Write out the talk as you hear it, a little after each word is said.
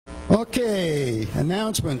Okay,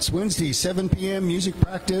 announcements. Wednesday, 7 p.m. music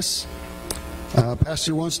practice.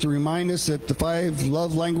 Pastor wants to remind us that the 5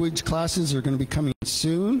 love language classes are going to be coming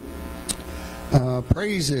soon.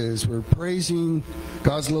 Praises. We're praising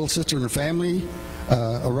God's little sister and her family.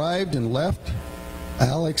 Arrived and left.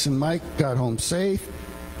 Alex and Mike got home safe.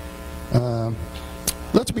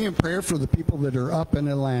 Let's be in prayer for the people that are up in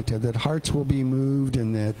Atlanta, that hearts will be moved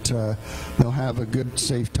and that they'll have a good,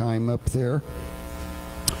 safe time up there.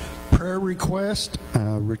 Prayer request,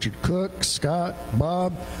 Richard Cook, Scott,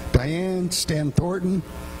 Bob, Diane, Stan Thornton,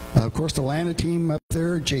 of course the Atlanta team up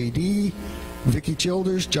there, JD, Vicki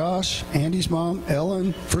Childers, Josh, Andy's mom,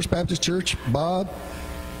 Ellen, First Baptist Church, Bob,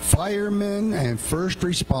 firemen, and first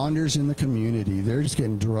responders in the community. They're just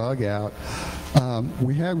getting drug out.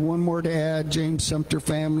 We had one more to add, James Sumter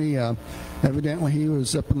family. Evidently he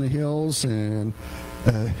was up in the hills and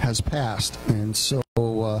has passed, and so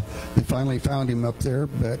they finally found him up there,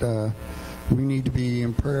 but we need to be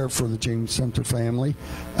in prayer for the James Sumter family.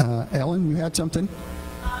 Ellen, you had something?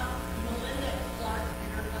 Melinda Clark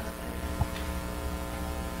and her husband,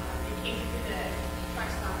 they came to the truck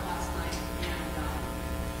stop last night, and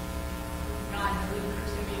God moved her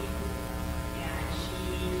to me, and she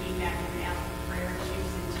came back and asked for prayer. She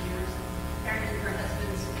was in tears. Apparently her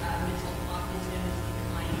husband's mental cognitive is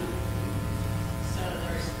declining, so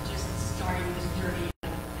they're just starting this journey.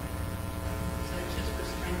 So it's just for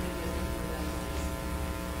strength and wisdom for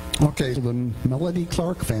them. Okay, so the Melody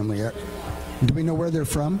Clark family. Do we know where they're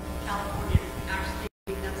from? California. Actually,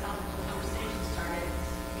 that's how the whole conversation started,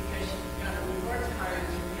 because she got a report card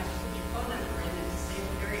and you have to put your phone number in and it's the same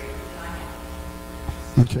area that I have.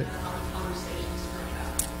 Okay. That's how the conversation started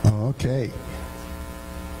out. Okay.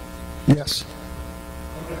 Yes.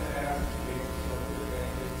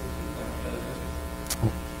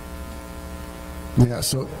 Yeah,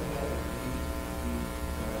 so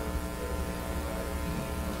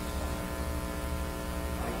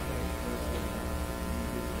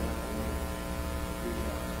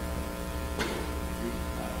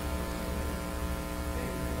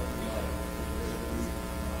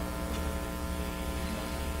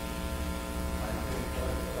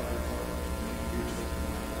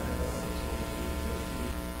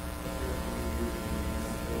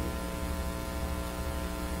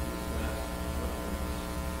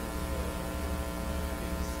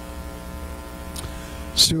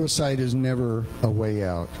suicide is never a way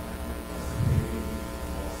out.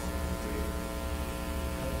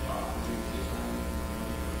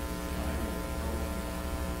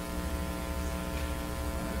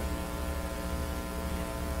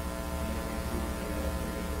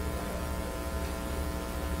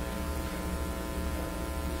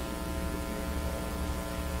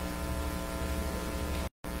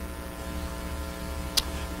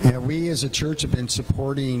 Yeah, we as a church have been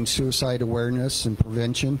supporting suicide awareness and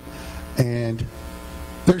prevention, and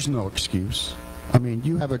there's no excuse. I mean,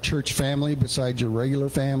 you have a church family besides your regular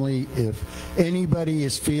family. If anybody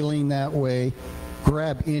is feeling that way,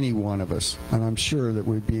 grab any one of us, and I'm sure that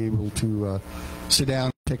we'd be able to sit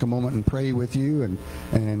down, take a moment and pray with you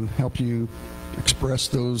and help you express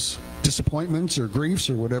those disappointments or griefs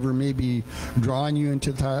or whatever may be drawing you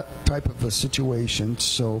into that type of a situation.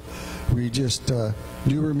 So we just do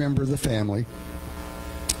remember the family.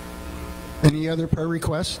 Any other prayer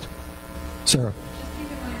requests? Sarah? Just keep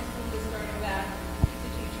in mind school is starting back. Keep the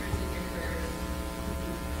teachers in your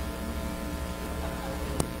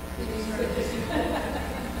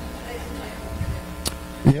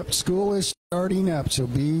prayers. Yep, school is starting up, so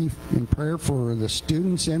be in prayer for the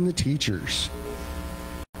students and the teachers.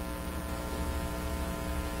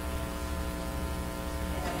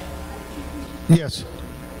 Yes.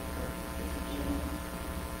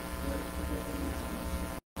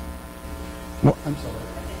 Well, I'm sorry.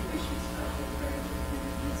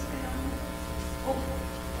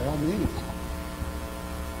 By all means.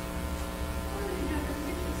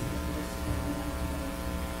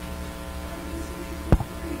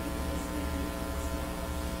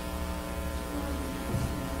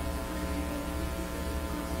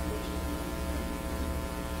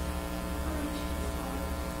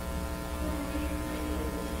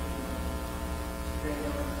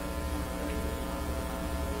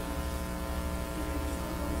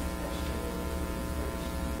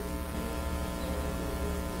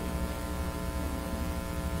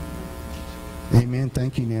 Amen.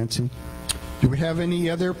 Thank you, Nancy. Do we have any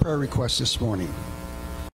other prayer requests this morning?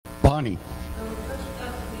 Bonnie.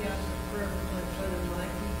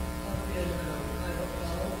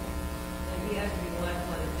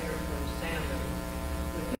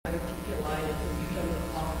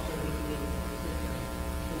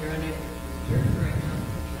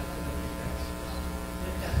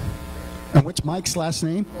 And what's Mike's last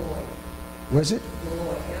name? Malloy. Was it?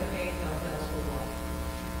 Malloy, M-A-L-L-O-Y.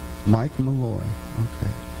 Mike Malloy.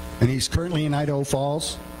 Okay. And he's currently in Idaho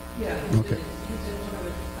Falls? Yeah, Okay. he's in one of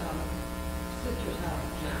his sister's house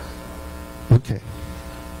in Jasper. Okay.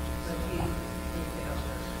 So he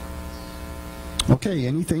downstairs. Okay,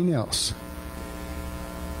 anything else?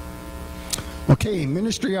 Okay,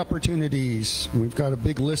 ministry opportunities. We've got a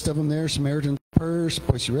big list of them there. Samaritan's Purse,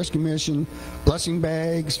 Boise Rescue Mission, Blessing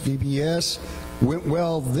Bags, VBS. Went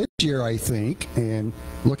well this year, I think, and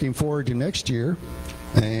looking forward to next year.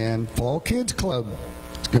 And Fall Kids Club.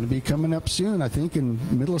 It's going to be coming up soon, I think in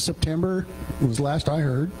middle of September was last I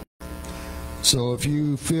heard. So if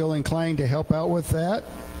you feel inclined to help out with that,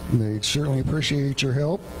 they'd certainly appreciate your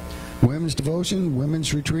help. Women's devotion,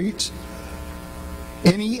 women's retreats.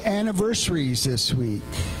 Any anniversaries this week?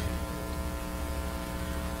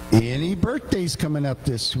 Any birthdays coming up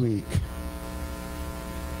this week?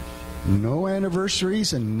 No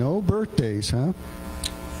anniversaries and no birthdays, huh?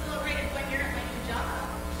 Celebrated 1 year at my new job.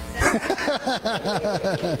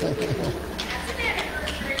 That's an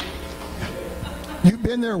anniversary. You've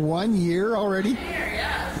been there 1 year already?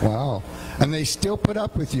 Yes. Wow. And they still put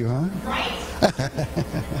up with you, huh? Right? I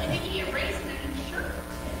think he erased it in shirt.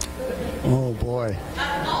 Oh, boy.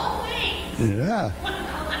 All things. Yeah. I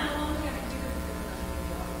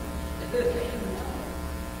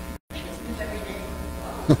think it's new every day.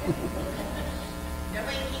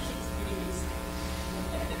 Nobody keeps experience.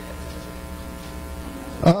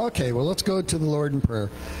 Okay, well, let's go to the Lord in prayer.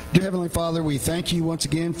 Dear Heavenly Father, we thank you once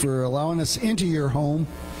again for allowing us into your home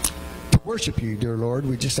to worship you, dear Lord.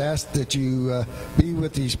 We just ask that you be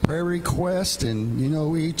with these prayer requests and you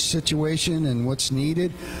know each situation and what's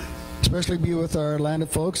needed. Especially be with our Atlanta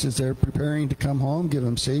folks as they're preparing to come home. Give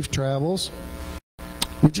them safe travels.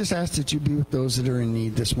 We just ask that you be with those that are in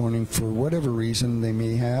need this morning for whatever reason they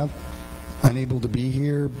may have, unable to be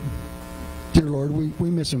here. Dear Lord, we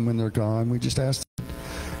miss them when they're gone. We just ask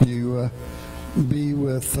that you be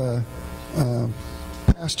with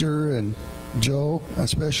Pastor and Joe,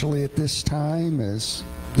 especially at this time, as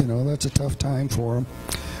you know, that's a tough time for them.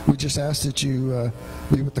 We just ask that you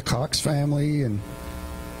be with the Cox family, and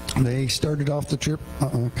they started off the trip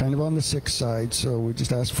kind of on the sick side, so we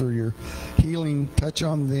just ask for your healing touch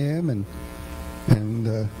on them, and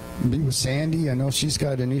be with Sandy. I know she's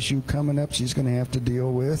got an issue coming up she's going to have to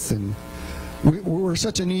deal with, and we're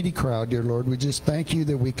such a needy crowd, dear Lord. We just thank you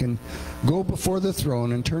that we can go before the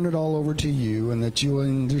throne and turn it all over to you, and that you will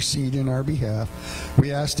intercede in our behalf.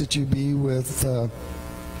 We ask that you be with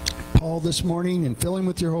Paul this morning and fill him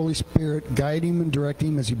with your Holy Spirit, guide him and direct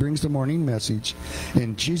him as he brings the morning message.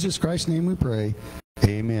 In Jesus Christ's name we pray.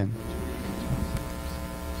 Amen.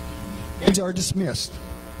 These are dismissed.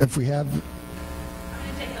 If we have... I'm going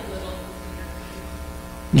to take the little.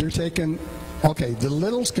 You're taking... Okay, the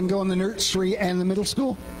littles can go in the nursery and the middle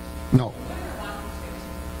school? No.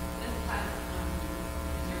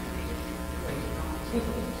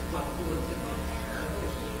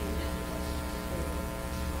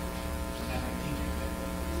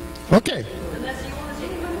 Okay. Unless you want to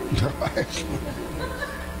take it.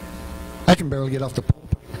 I can barely get off the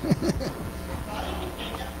pulpit.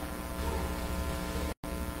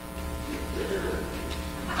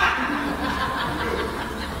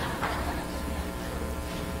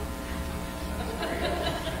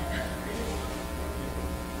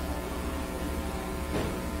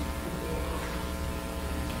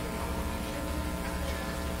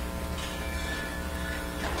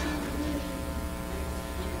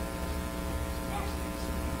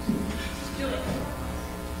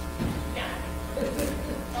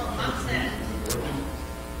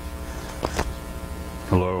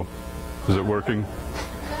 Hello. Is it working?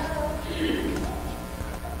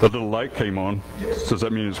 The little light came on. Does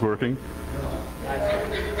that mean it's working?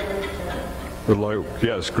 The light,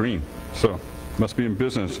 yeah, it's green. So, must be in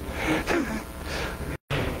business.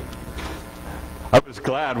 I was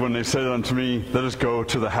glad when they said unto me, let us go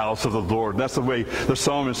to the house of the Lord. That's the way the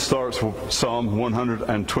psalmist starts with Psalm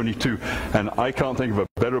 122. And I can't think of a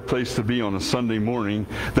better place to be on a Sunday morning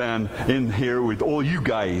than in here with all you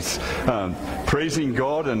guys, praising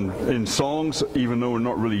God and in songs, even though we're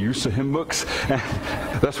not really used to hymn books. And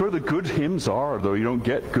that's where the good hymns are, though. You don't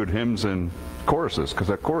get good hymns in choruses, because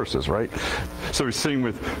they're choruses, right? So we sing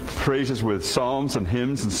with praises, with psalms and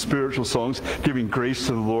hymns and spiritual songs, giving grace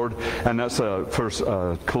to the Lord, and that's first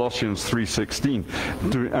Colossians 3:16.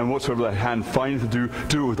 And whatsoever thy hand findeth to do,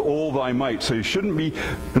 do it with all thy might. So you shouldn't be,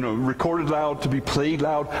 recorded loud to be played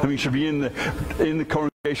loud. I mean, you should be in the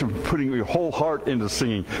congregation putting your whole heart into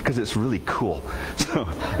singing, because it's really cool. So.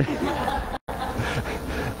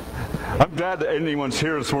 I'm glad that anyone's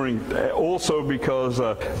here this morning, also because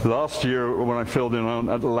last year when I filled in on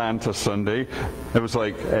Atlanta Sunday, it was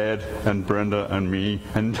like Ed and Brenda and me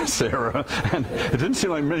and Sarah, and it didn't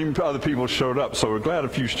seem like many other people showed up, so we're glad a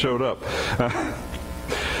few showed up.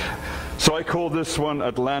 So I called this one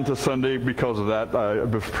Atlanta Sunday because of that. I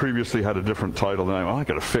previously had a different title, and I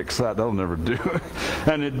got to fix that. That'll never do.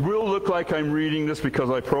 And it will look like I'm reading this,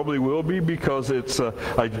 because I probably will be, because it's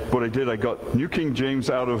what I did, I got New King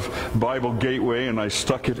James out of Bible Gateway, and I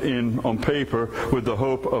stuck it in on paper with the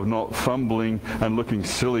hope of not fumbling and looking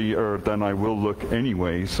sillier than I will look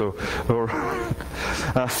anyway. So,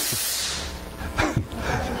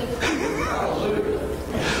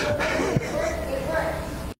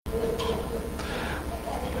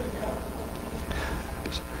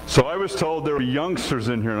 So I was told there were youngsters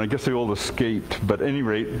in here, and I guess they all escaped. But at any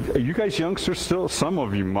rate, are you guys youngsters still? Some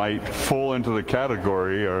of you might fall into the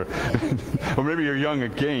category, or or maybe you're young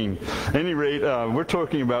again. At any rate, we're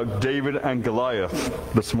talking about David and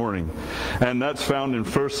Goliath this morning. And that's found in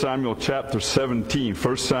 1 Samuel chapter 17.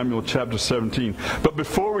 1 Samuel chapter 17. But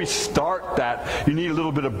before we start that, you need a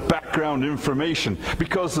little bit of background information,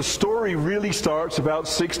 because the story really starts about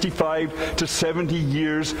 65 to 70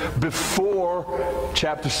 years before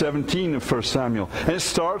chapter 17 of 1 Samuel. And it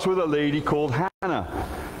starts with a lady called Hannah.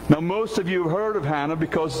 Now, most of you have heard of Hannah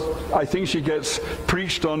because I think she gets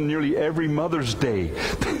preached on nearly every Mother's Day.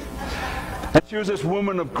 And she was this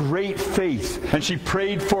woman of great faith, and she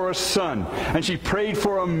prayed for a son, and she prayed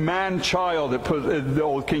for a man-child, the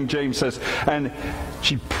old King James says, and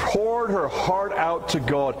she poured her heart out to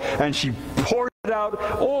God, and she poured it out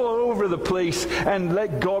all over the place and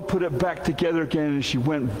let God put it back together again. And she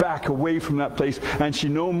went back away from that place, and she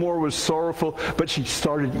no more was sorrowful, but she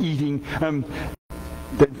started eating. Then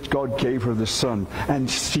God gave her the son, and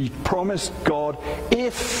she promised God,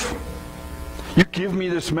 if you give me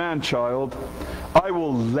this man-child, I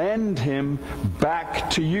will lend him back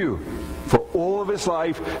to you for all of his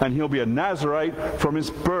life, and he'll be a Nazirite from his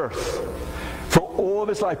birth. For all of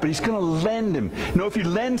his life, but he's going to lend him. You know, if you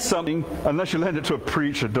lend something, unless you lend it to a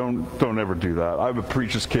preacher, don't ever do that. I'm a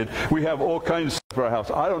preacher's kid. We have all kinds of stuff for our house.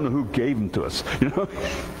 I don't know who gave them to us, you know.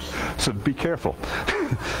 So be careful.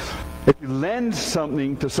 If you lend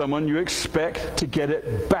something to someone, you expect to get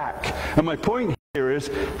it back. And my point here is,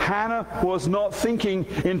 Hannah was not thinking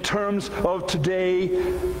in terms of today,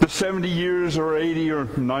 the 70 years or 80 or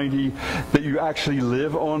 90 that you actually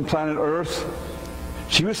live on planet Earth.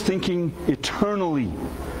 She was thinking eternally.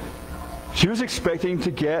 She was expecting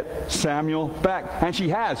to get Samuel back. And she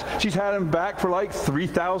has. She's had him back for like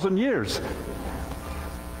 3,000 years.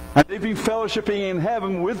 And they've been fellowshipping in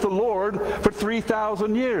heaven with the Lord for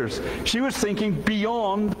 3,000 years. She was thinking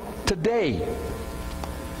beyond today.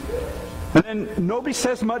 And then nobody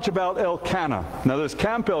says much about Elkanah. Now there's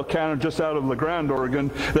Camp Elkanah just out of La Grande,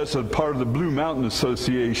 Oregon. That's a part of the Blue Mountain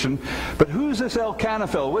Association. But who's this Elkanah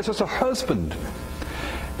fellow? Well, it's just her husband.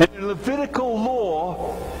 And in Levitical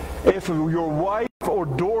law, if your wife or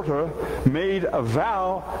daughter made a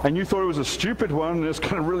vow and you thought it was a stupid one and it's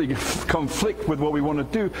going to really conflict with what we want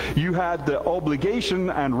to do, you had the obligation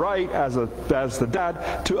and right as the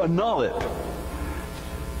dad to annul it.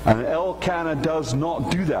 And Elkanah does not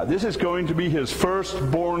do that. This is going to be his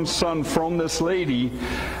firstborn son from this lady,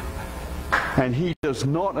 and he does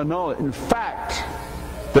not annul it. In fact,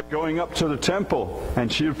 they're going up to the temple,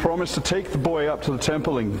 and she had promised to take the boy up to the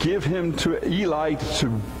temple and give him to Eli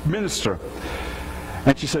to minister.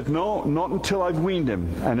 And she said, no, not until I've weaned him.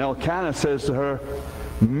 And Elkanah says to her,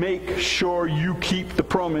 make sure you keep the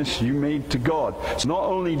promise you made to God. So not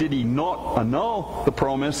only did he not annul the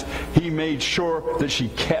promise, he made sure that she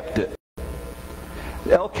kept it.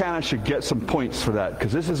 Elkanah should get some points for that,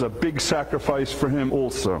 because this is a big sacrifice for him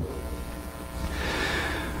also.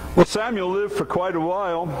 Well, Samuel lived for quite a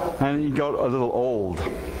while, and he got a little old.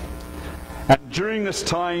 And during this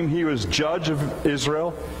time, he was judge of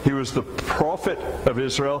Israel, he was the prophet of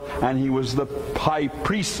Israel, and he was the high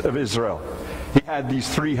priest of Israel. He had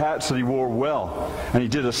these three hats that he wore well, and he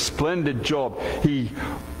did a splendid job. He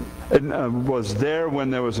was there when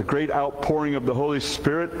there was a great outpouring of the Holy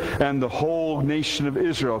Spirit, and the whole nation of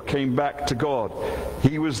Israel came back to God.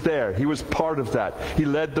 He was there. He was part of that. He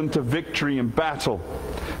led them to victory in battle.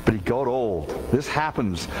 But he got old. This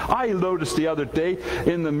happens. I noticed the other day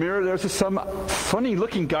in the mirror, there's some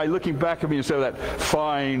funny-looking guy looking back at me instead of that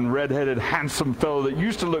fine, red-headed, handsome fellow that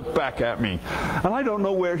used to look back at me. And I don't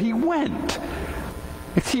know where he went.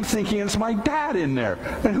 I keep thinking it's my dad in there.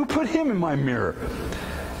 And who put him in my mirror?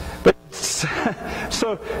 But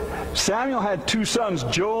so Samuel had two sons,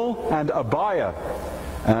 Joel and Abiah.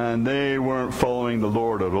 And they weren't following the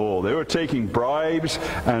Lord at all. They were taking bribes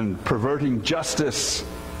and perverting justice.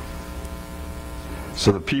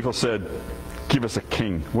 So the people said, give us a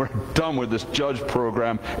king. We're done with this judge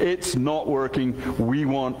program. It's not working. We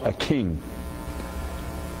want a king.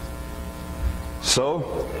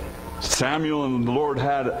 So Samuel and the Lord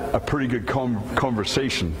had a pretty good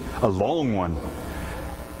conversation, a long one.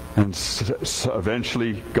 And so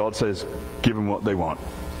eventually God says, give them what they want.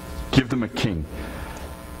 Give them a king.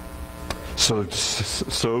 So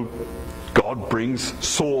God brings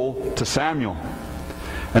Saul to Samuel.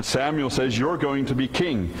 And Samuel says, you're going to be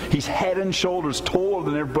king. He's head and shoulders taller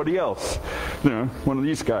than everybody else. You know, one of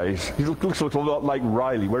these guys. He looks a lot like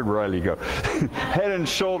Riley. Where'd Riley go? Head and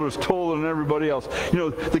shoulders taller than everybody else. You know,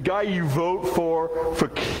 the guy you vote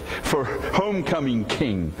for homecoming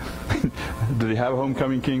king. Did he have a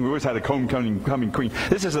homecoming king? We always had a homecoming queen.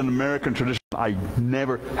 This is an American tradition I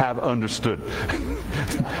never have understood.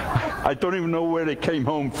 I don't even know where they came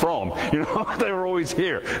home from. You know, they were always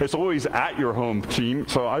here. It's always at your home team,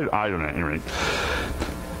 so I don't know. Anyway,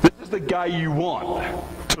 this is the guy you want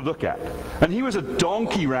to look at. And he was a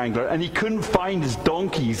donkey wrangler, and he couldn't find his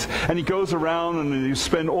donkeys. And he goes around and he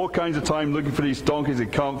spends all kinds of time looking for these donkeys. He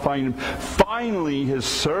can't find them. Finally, his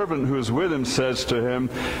servant who is with him says to him,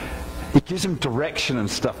 he gives him direction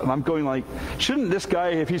and stuff. And I'm going like, shouldn't this guy,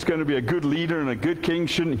 if he's going to be a good leader and a good king,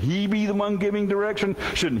 shouldn't he be the one giving direction?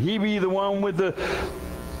 Shouldn't he be the one with the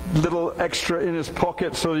little extra in his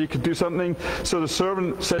pocket so he could do something? So the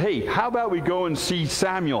servant said, hey, how about we go and see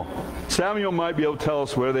Samuel? Samuel might be able to tell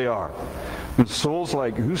us where they are. And Saul's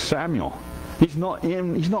like, who's Samuel? He's not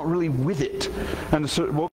really with it. And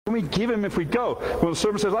well, can we give him if we go? Well, the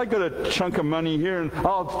servant says, I got a chunk of money here, and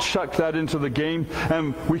I'll chuck that into the game,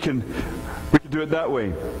 and we can do it that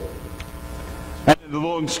way. And the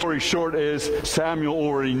long story short is, Samuel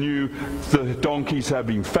already knew the donkeys had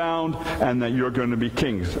been found, and that you're going to be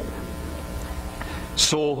kings.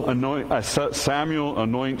 Samuel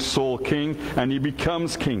anoints Saul king, and he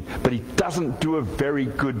becomes king, but he doesn't do a very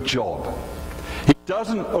good job. He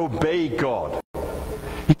doesn't obey God.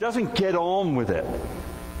 He doesn't get on with it.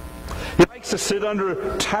 He likes to sit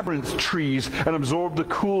under tabernacle trees and absorb the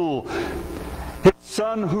cool. His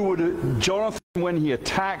son, Jonathan, when he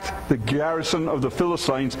attacked the garrison of the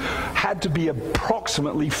Philistines, had to be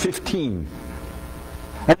approximately 15.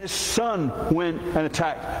 And his son went and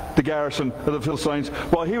attacked the garrison of the Philistines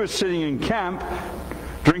while he was sitting in camp,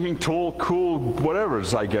 drinking tall, cool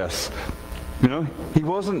whatevers, I guess. You know, he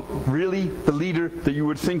wasn't really the leader that you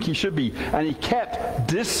would think he should be. And he kept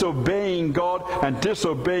disobeying God and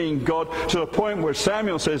disobeying God to the point where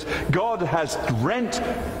Samuel says, God has rent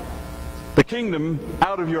the kingdom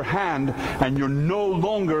out of your hand, and you're no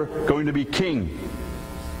longer going to be king.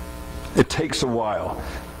 It takes a while.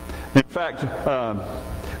 In fact,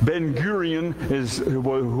 Ben-Gurion, who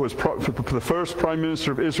was the first prime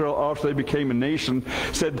minister of Israel after they became a nation,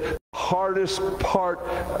 said the hardest part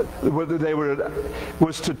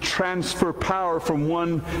was to transfer power from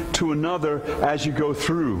one to another as you go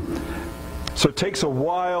through. So it takes a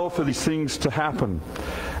while for these things to happen.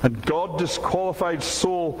 And God disqualified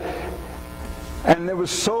Saul. And it was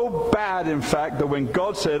so bad, in fact, that when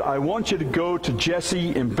God said, I want you to go to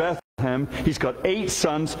Jesse in Bethlehem, he's got 8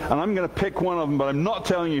 sons, and I'm going to pick one of them, but I'm not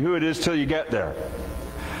telling you who it is till you get there.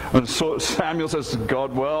 And so Samuel says to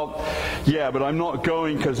God, well, yeah, but I'm not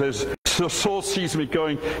going because Saul sees me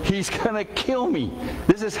going, he's going to kill me.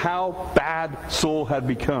 This is how bad Saul had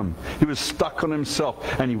become. He was stuck on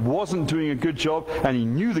himself, and he wasn't doing a good job, and he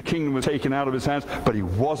knew the kingdom was taken out of his hands, but he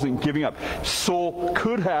wasn't giving up. Saul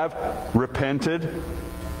could have repented,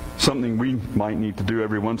 something we might need to do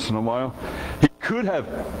every once in a while. He could have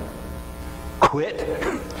quit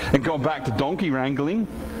and gone back to donkey wrangling.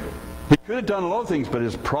 He could have done a lot of things, but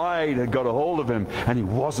his pride had got a hold of him, and he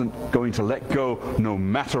wasn't going to let go no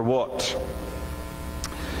matter what.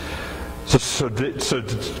 So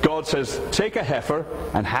God says, take a heifer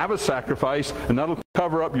and have a sacrifice, and that'll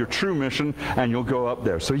cover up your true mission, and you'll go up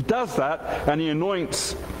there. So he does that, and he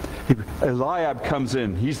anoints. Eliab comes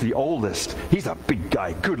in. He's the oldest. He's a big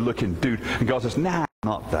guy, good-looking dude. And God says, nah,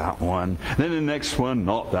 not that one. Then the next one,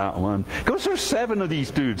 not that one. Goes through 7 of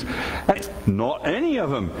these dudes, and it's not any of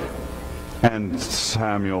them. And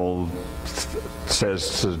Samuel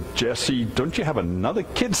says to Jesse, don't you have another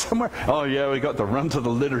kid somewhere? Oh yeah, we got the runt of the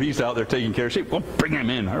litter. He's out there taking care of sheep. Well, bring him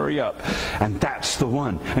in. Hurry up. And that's the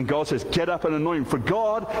one. And God says, get up and anoint him. For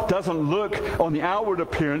God doesn't look on the outward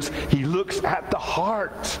appearance. He looks at the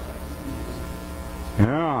heart.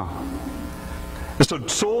 Yeah. And so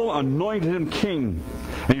Saul anointed him king.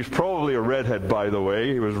 And he was probably a redhead, by the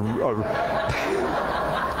way. He was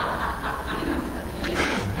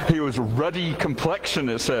was ruddy complexion,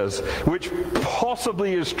 it says, which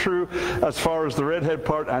possibly is true as far as the redhead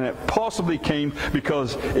part, and it possibly came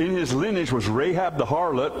because in his lineage was Rahab the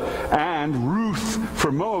harlot and Ruth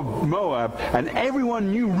from Moab, and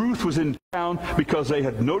everyone knew Ruth was in town because they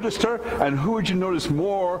had noticed her, and who would you notice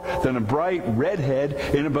more than a bright redhead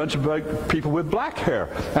in a bunch of people with black hair?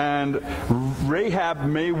 And Rahab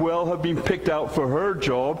may well have been picked out for her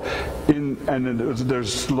job, and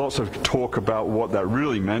there's lots of talk about what that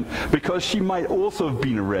really meant, because she might also have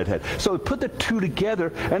been a redhead. So put the two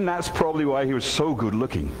together, and that's probably why he was so good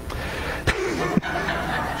looking.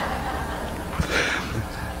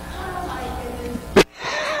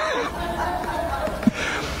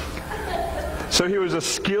 So he was a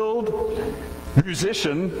skilled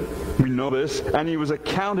musician, we know this, and he was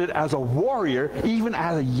accounted as a warrior even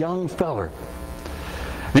as a young feller.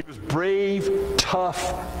 He was brave,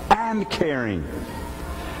 tough, and caring.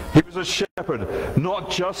 He was a shepherd, not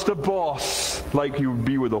just a boss like you would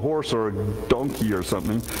be with a horse or a donkey or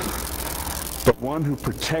something, but one who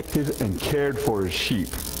protected and cared for his sheep.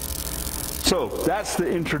 So that's the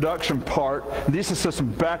introduction part. This is just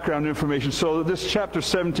some background information. So this chapter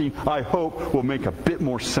 17, I hope, will make a bit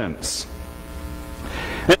more sense.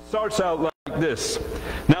 It starts out like this.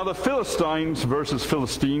 Now the Philistines versus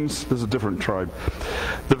Philistines, this is a different tribe.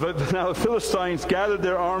 Now the Philistines gathered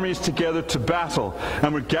their armies together to battle,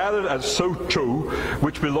 and were gathered at Socho,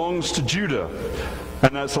 which belongs to Judah.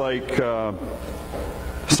 And that's like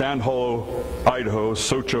Sand Hollow, Idaho,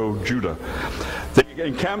 Socho, Judah. They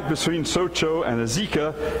encamped between Socho and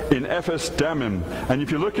Azekah in Ephes Dammim. And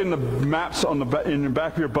if you look in the maps in the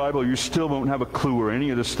back of your Bible, you still won't have a clue where any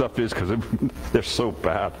of this stuff is, because they're so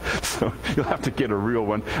bad. So you'll have to get a real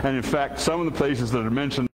one. And in fact, some of the places that are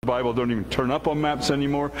mentioned in the Bible don't even turn up on maps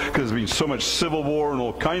anymore, because there's been so much civil war and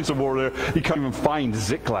all kinds of war there, you can't even find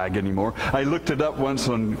Ziklag anymore. I looked it up once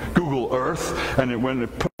on Google Earth, and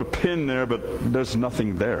it put a pin there, but there's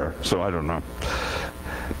nothing there. So I don't know.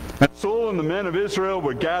 And Saul and the men of Israel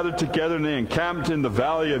were gathered together, and they encamped in the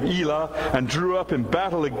valley of Elah and drew up in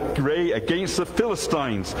battle array against the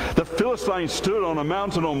Philistines. The Philistines stood on a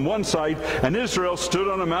mountain on one side, and Israel stood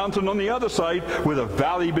on a mountain on the other side with a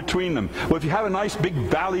valley between them. Well, if you have a nice big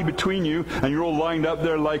valley between you and you're all lined up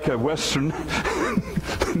there like a Western,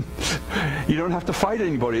 you don't have to fight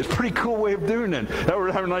anybody. It's a pretty cool way of doing it. Now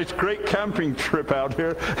we're having a nice, great camping trip out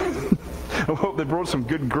here. I hope they brought some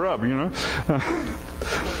good grub, you know.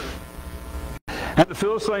 And the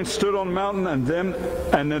Philistines stood on the mountain,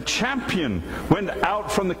 and the champion went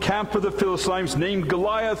out from the camp of the Philistines, named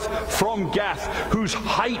Goliath from Gath, whose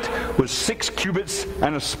height was 6 cubits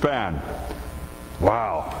and a span.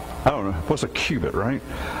 Wow. I don't know. What's a cubit, right?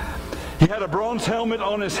 He had a bronze helmet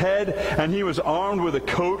on his head, and he was armed with a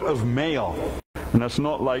coat of mail. And that's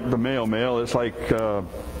not like the mail. It's like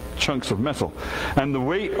chunks of metal. And the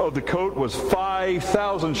weight of the coat was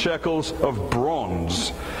 5,000 shekels of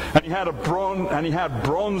bronze. And he had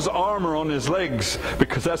bronze armor on his legs,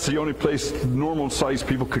 because that's the only place normal sized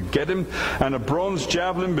people could get him, and a bronze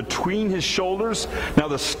javelin between his shoulders. Now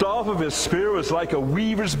the staff of his spear was like a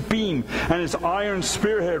weaver's beam, and his iron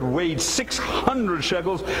spearhead weighed 600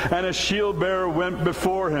 shekels, and a shield bearer went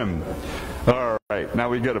before him. All right, now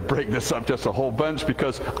we've got to break this up just a whole bunch,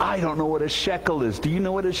 because I don't know what a shekel is. Do you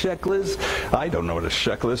know what a shekel is? I don't know what a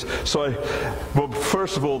shekel is. Well,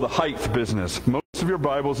 first of all, the height business. Most of your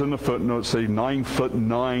Bibles in the footnotes say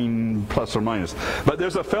 9'9" plus or minus. But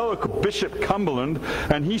there's a fellow, Bishop Cumberland,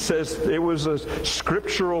 and he says it was a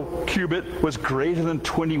scriptural cubit was greater than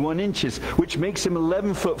 21 inches, which makes him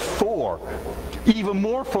 11'4". Even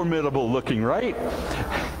more formidable looking, right?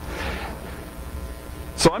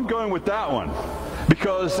 So I'm going with that one,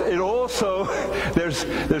 because it also,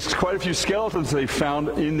 there's quite a few skeletons they found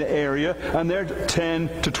in the area, and they're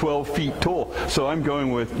 10 to 12 feet tall. So I'm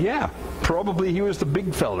going with, yeah, probably he was the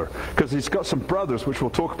big feller, because he's got some brothers, which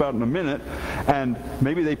we'll talk about in a minute, and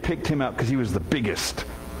maybe they picked him out because he was the biggest.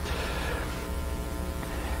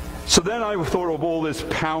 So then I thought of all this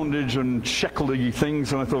poundage and shekel-y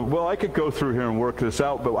things, and I thought, well, I could go through here and work this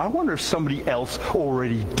out, but I wonder if somebody else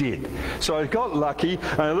already did. So I got lucky,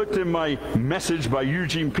 and I looked in my message by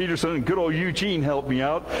Eugene Peterson, and good old Eugene helped me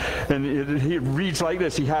out, and it reads like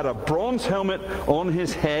this. He had a bronze helmet on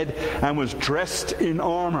his head and was dressed in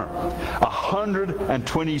armor,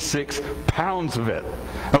 126 pounds of it.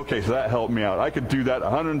 Okay, so that helped me out. I could do that,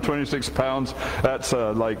 126 pounds, that's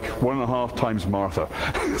like 1.5 times Martha.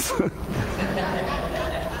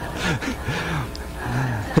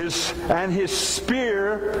 His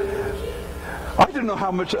spear I didn't know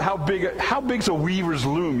how big's a weaver's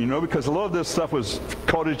loom, you know, because a lot of this stuff was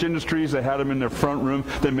cottage industries. They had them in their front room.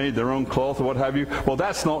 They made their own cloth or what have you. Well,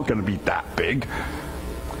 that's not going to be that big.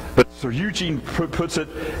 But Sir Eugene puts it,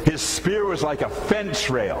 his spear was like a fence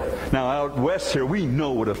rail. Now, out west here, we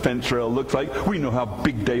know what a fence rail looks like. We know how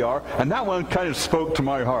big they are. And that one kind of spoke to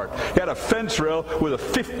my heart. He had a fence rail with a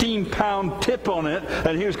 15-pound tip on it,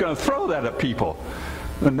 and he was going to throw that at people.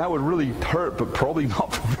 And that would really hurt, but probably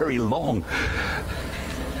not for very long.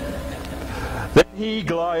 Then he,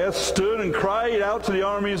 Goliath, stood and cried out to the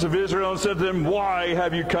armies of Israel and said to them, "Why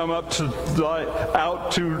have you come out to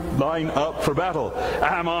line up for battle?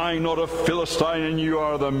 Am I not a Philistine, and you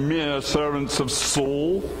are the mere servants of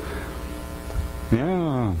Saul?"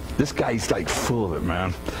 Yeah, this guy's like full of it,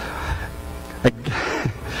 man.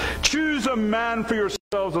 "Choose a man for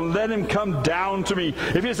yourselves and let him come down to me.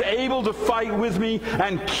 If he is able to fight with me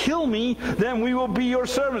and kill me, then we will be your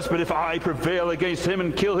servants. But if I prevail against him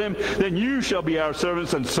and kill him, then you shall be our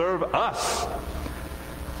servants and serve us."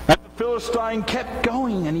 And the Philistine kept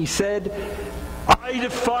going, and he said, "I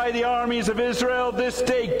defy the armies of Israel this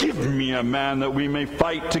day. Give me a man that we may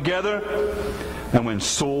fight together." And when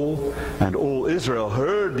Saul and all Israel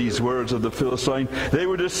heard these words of the Philistine, they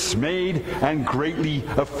were dismayed and greatly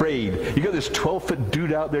afraid. You got this 12-foot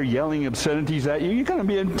dude out there yelling obscenities at you, you're going to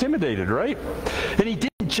be intimidated, right? And he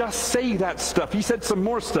didn't just say that stuff. He said some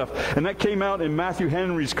more stuff. And that came out in Matthew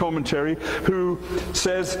Henry's commentary, who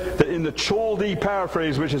says that in the Chaldee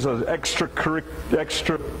paraphrase, which is an extra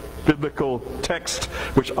biblical text,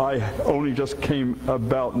 which I only just came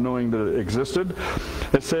about knowing that it existed,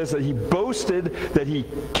 it says that he boasted that he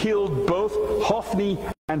killed both Hophni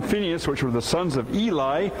and Phinehas, which were the sons of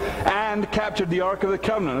Eli, and captured the Ark of the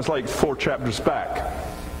Covenant. It's like 4 chapters back.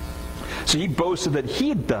 So he boasted that he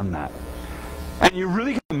had done that. And you're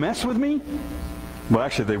really going to mess with me? Well,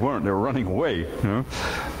 actually they weren't. They were running away, you know.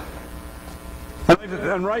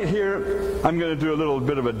 And right here, I'm going to do a little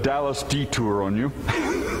bit of a Dallas detour on you.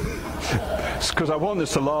 Because I want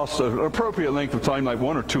this to last an appropriate length of time, like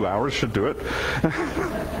 1 or 2 hours should do it.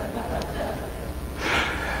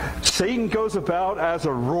 Satan goes about as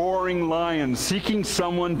a roaring lion, seeking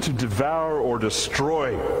someone to devour or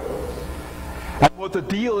destroy. And what the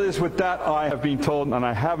deal is with that, I have been told, and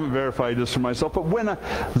I haven't verified this for myself, but when a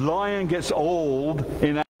lion gets old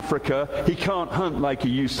in Africa, he can't hunt like he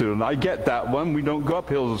used to. And I get that one. We don't go up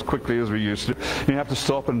hills as quickly as we used to. You have to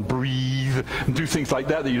stop and breathe and do things like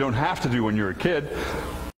that you don't have to do when you're a kid.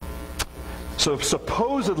 So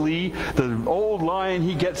supposedly, the old lion,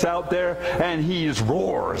 he gets out there and he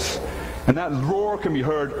roars. And that roar can be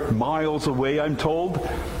heard miles away, I'm told.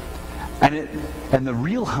 And the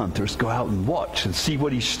real hunters go out and watch and see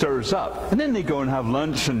what he stirs up. And then they go and have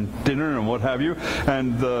lunch and dinner and what have you.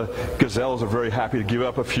 And the gazelles are very happy to give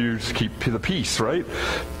up a few to keep the peace, right?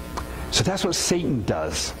 So that's what Satan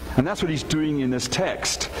does. And that's what he's doing in this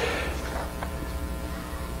text.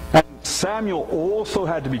 And Samuel also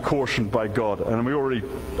had to be cautioned by God. And I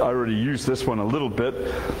already used this one a little bit.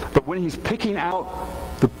 But when he's picking out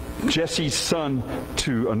Jesse's son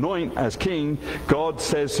to anoint as king, God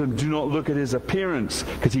says to him, do not look at his appearance,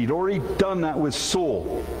 because he'd already done that with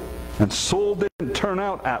Saul. And Saul didn't turn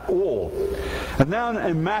out at all. And now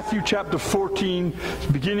in Matthew chapter 14,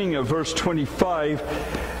 beginning of verse 25,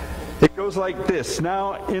 it goes like this.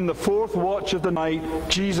 Now in the 4th watch of the night,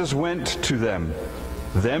 Jesus went to them.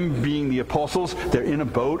 Them being the apostles, they're in a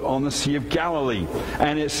boat on the Sea of Galilee.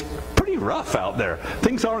 And it's pretty rough out there.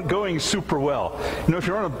 Things aren't going super well. You know, if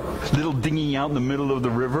you're on a little dinghy out in the middle of the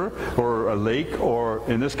river or a lake, or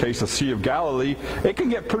in this case, the Sea of Galilee, it can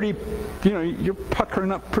get pretty, you know, you're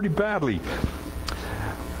puckering up pretty badly.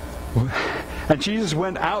 And Jesus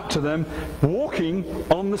went out to them walking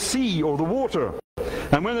on the sea or the water.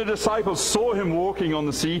 And when the disciples saw him walking on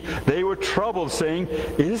the sea, they were troubled, saying,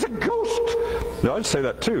 "It is a ghost." No, I'd say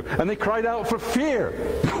that too. And they cried out for fear.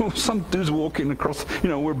 Some dude's walking across, you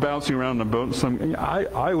know, we're bouncing around in a boat.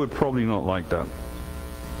 I would probably not like that.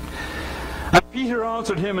 And Peter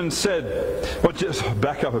answered him and said, well, just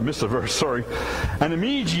back up, I missed a verse, sorry. And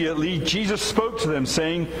immediately Jesus spoke to them,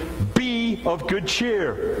 saying, "Be of good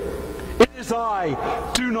cheer. It is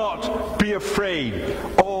I. Do not be afraid."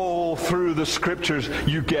 All through the scriptures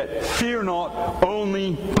you get, fear not,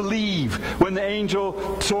 only believe. When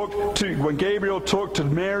when Gabriel talked to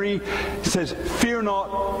Mary, he says, fear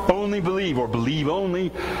not, only believe, or believe only.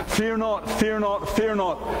 Fear not, fear not, fear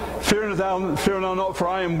not. Fear thou not, for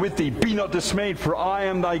I am with thee. Be not dismayed, for I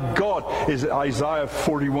am thy God, is Isaiah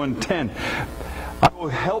 41:10. I will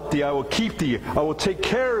help thee, I will keep thee, I will take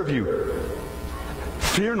care of you.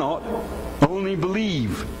 Fear not, only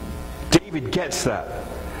believe. David gets that.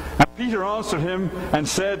 And Peter answered him and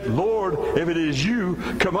said, Lord, if it is you,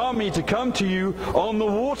 command me to come to you on the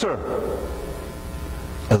water.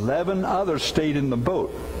 11 others stayed in the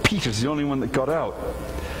boat. Peter's the only one that got out.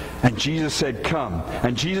 And Jesus said, come.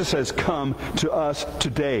 And Jesus has come to us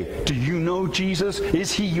today. Do you know Jesus?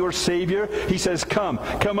 Is he your Savior? He says, come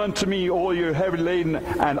unto me, all you heavy laden,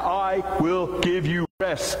 and I will give you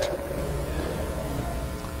rest.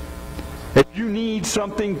 If you need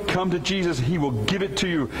something, come to Jesus. He will give it to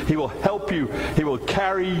you. He will help you. He will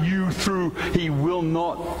carry you through. He will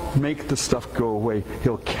not make the stuff go away.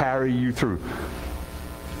 He'll carry you through.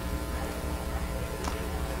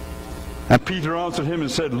 And Peter answered him and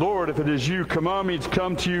said, Lord, if it is you, command me to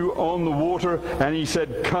come to you on the water. And he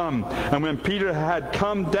said, come. And when Peter had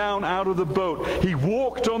come down out of the boat, he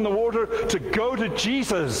walked on the water to go to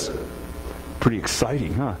Jesus. Pretty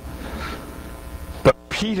exciting, huh? But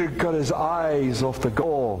Peter got his eyes off the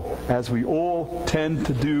goal, as we all tend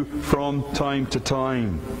to do from time to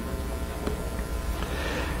time.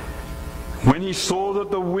 When he saw that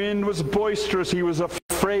the wind was boisterous, he was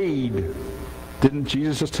afraid. Didn't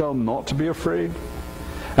Jesus just tell him not to be afraid?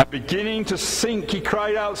 And beginning to sink, he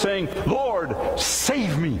cried out, saying, Lord,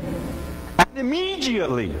 save me. And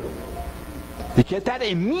immediately, you get that?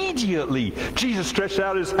 Immediately, Jesus stretched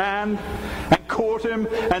out his hand and caught him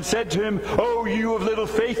and said to him, Oh, you of little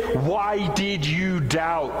faith, why did you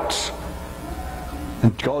doubt?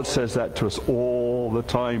 And God says that to us all the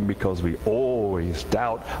time, because we always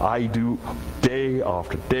doubt. I do, day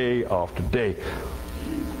after day after day.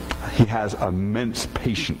 He has immense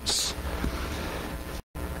patience.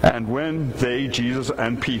 And when they, Jesus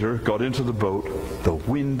and Peter, got into the boat, the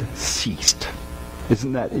wind ceased.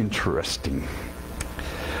 Isn't that interesting?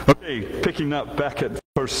 Okay, picking up back at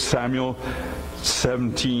 1 Samuel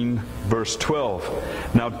 17, verse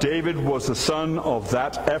 12. Now David was the son of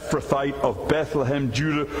that Ephrathite of Bethlehem,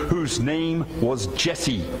 Judah, whose name was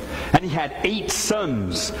Jesse. And he had 8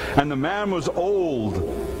 sons, and the man was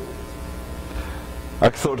old. I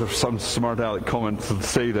thought of some smart aleck comment to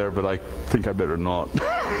say there, but I think I better not.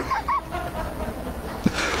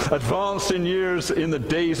 Advanced in years in the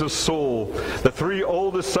days of Saul, the 3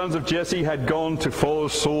 oldest sons of Jesse had gone to follow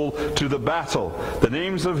Saul to the battle. The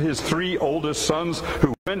names of his 3 oldest sons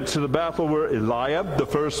who went to the battle were Eliab, the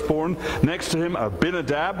firstborn, next to him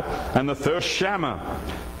Abinadab, and the third Shammah.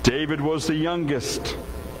 David was the youngest.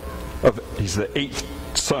 He's the 8th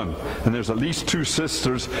son. And there's at least 2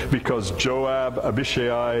 sisters, because Joab,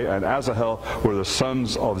 Abishai, and Asahel were the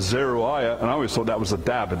sons of Zeruiah. And I always thought that was a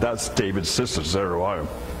dad, but that's David's sister, Zeruiah.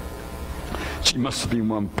 She must have been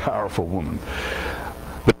one powerful woman.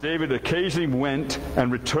 But David occasionally went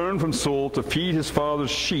and returned from Saul to feed his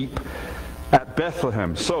father's sheep at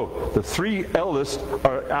Bethlehem. So the 3 eldest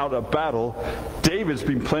are out at battle. David's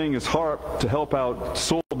been playing his harp to help out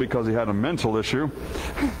Saul because he had a mental issue.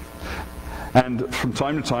 And from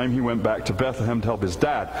time to time, he went back to Bethlehem to help his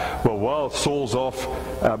dad. Well, while Saul's off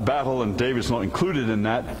at battle and David's not included in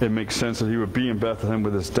that, it makes sense that he would be in Bethlehem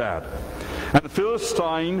with his dad. And the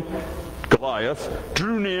Philistine, Goliath,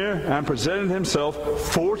 drew near and presented himself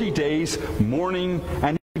 40 days, morning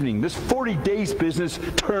and evening. This 40 days business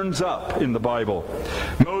turns up in the Bible.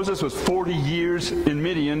 Moses was 40 years in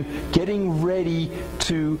Midian, getting ready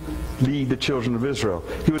to lead the children of Israel.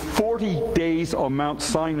 He was 40 days on Mount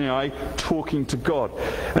Sinai talking to God.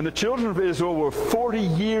 And the children of Israel were 40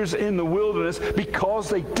 years in the wilderness because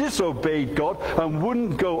they disobeyed God and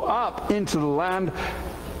wouldn't go up into the land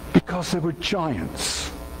because there were giants.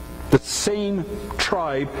 The same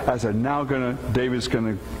tribe as are now David's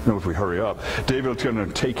going to, if we hurry up, David's going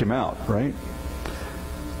to take him out, right?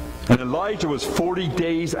 And Elijah was 40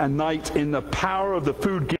 days and nights in the power of the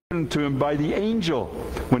food given to him by the angel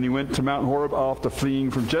when he went to Mount Horeb after fleeing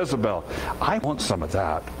from Jezebel. I want some of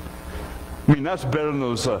that. I mean, that's better than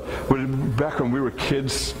those, back when we were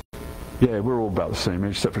kids. Yeah, we're all about the same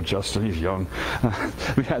age, except for Justin. He's young.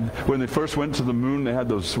 We had, when they first went to the moon, they had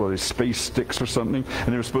those space sticks or something,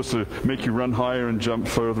 and they were supposed to make you run higher and jump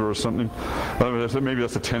further or something. Maybe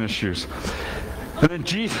that's the tennis shoes. And then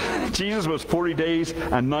Jesus was 40 days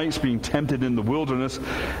and nights being tempted in the wilderness,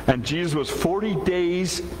 and Jesus was 40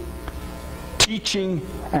 days teaching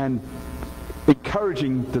and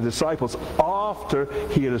encouraging the disciples after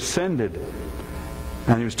he had ascended.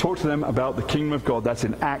 And he was talking to them about the kingdom of God. That's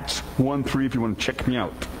in Acts 1:3 if you want to check me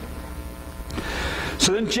out.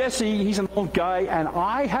 So then Jesse, he's an old guy, and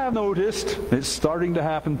I have noticed, it's starting to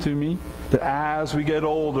happen to me, that as we get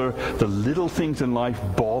older, the little things in life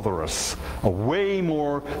bother us way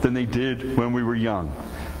more than they did when we were young.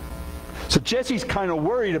 So Jesse's kind of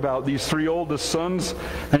worried about these 3 oldest sons,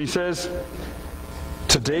 and he says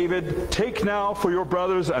to David, "Take now for your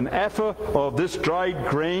brothers an ephah of this dried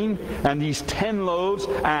grain and these 10 loaves,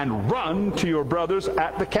 and run to your brothers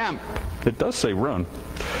at the camp." It does say run.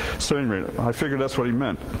 So anyway, I figured that's what he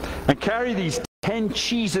meant. "And carry these 10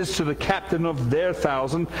 cheeses to the captain of their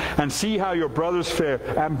 1,000, and see how your brothers fare,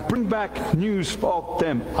 and bring back news of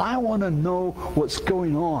them." I want to know what's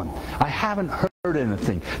going on. I haven't heard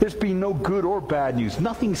anything. There's been no good or bad news.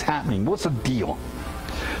 Nothing's happening. What's the deal?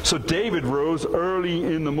 So David rose early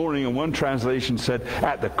in the morning, and one translation said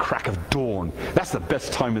at the crack of dawn. That's the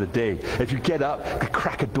best time of the day. If you get up at the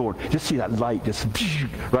crack of dawn, just see that light just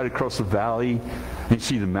right across the valley, and you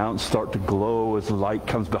see the mountains start to glow as the light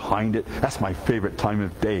comes behind it. That's my favorite time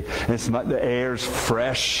of day. And it's not, the air's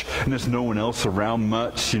fresh, and there's no one else around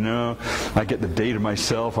much, you know. I get the day to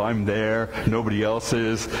myself. I'm there. Nobody else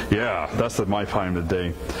is. Yeah, that's my time of the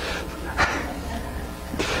day.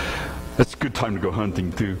 It's a good time to go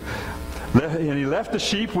hunting too. And he left the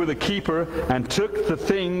sheep with a keeper and took the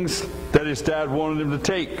things that his dad wanted him to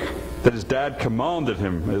take, that his dad commanded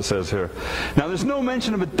him, it says here. Now there's no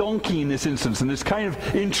mention of a donkey in this instance, and it's kind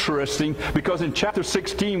of interesting because in chapter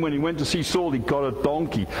 16 when he went to see Saul, he got a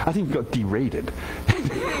donkey. I think he got derated.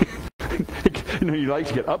 You know, you like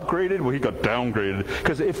to get upgraded. Well, he got downgraded.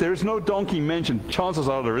 Because if there's no donkey mentioned, chances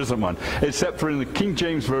are there isn't one. Except for in the King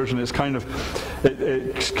James Version, it's kind of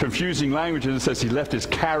it's confusing language. And it says he left his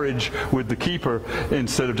carriage with the keeper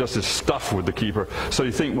instead of just his stuff with the keeper. So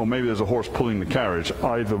you think, well, maybe there's a horse pulling the carriage.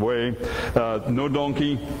 Either way, no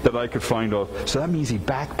donkey that I could find of. So that means he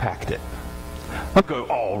backpacked it. I'm going,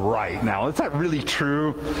 all right now, is that really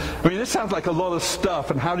true? I mean, this sounds like a lot of stuff,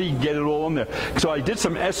 and how do you get it all in there? So I did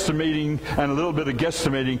some estimating and a little bit of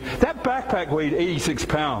guesstimating. That backpack weighed 86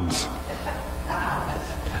 pounds.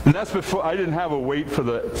 And that's before, I didn't have a weight for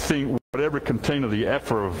the thing, whatever container the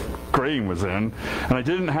ephah of grain was in. And I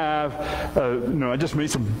didn't have, I just made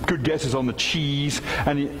some good guesses on the cheese.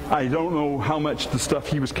 And I don't know how much the stuff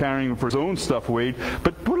he was carrying for his own stuff weighed,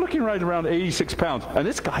 but we're looking right around 86 pounds. And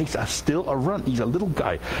this guy's still a runt. He's a little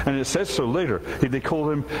guy. And it says so later. They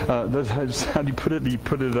called him, how do you put it? He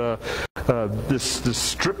put it, this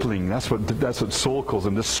stripling. That's what Saul calls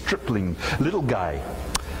him, this stripling, little guy.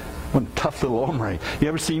 One tough little hombre. You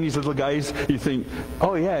ever seen these little guys? You think,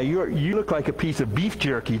 oh yeah, you look like a piece of beef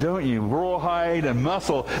jerky, don't you? Rawhide and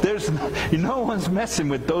muscle. No one's messing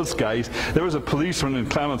with those guys. There was a policeman in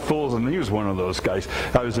Klamath Falls, and he was one of those guys.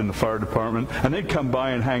 I was in the fire department, and they'd come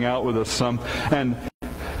by and hang out with us some. And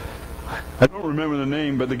I don't remember the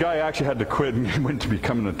name, but the guy actually had to quit and went to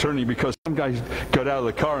become an attorney because some guy got out of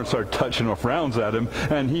the car and started touching off rounds at him,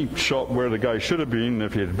 and he shot where the guy should have been.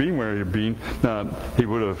 If he had been where he had been, he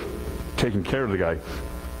would have taken care of the guy.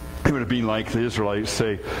 It would have been like the Israelites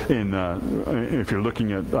say in, if you're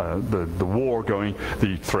looking at the war going,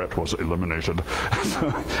 the threat was eliminated.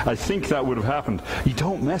 So I think that would have happened. You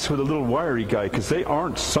don't mess with a little wiry guy because they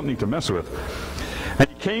aren't something to mess with. And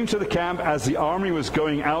he came to the camp as the army was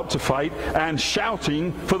going out to fight and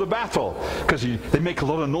shouting for the battle. Because they make a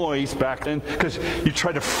lot of noise back then because you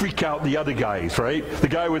try to freak out the other guys, right? The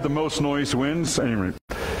guy with the most noise wins. Anyway,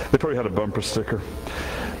 they probably had a bumper sticker.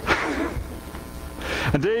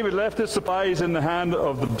 And David left his supplies in the hand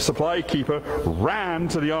of the supply keeper, ran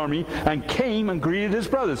to the army, and came and greeted his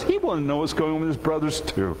brothers. He wanted to know what's going on with his brothers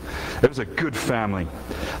too. It was a good family.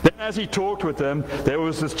 Then as he talked with them, there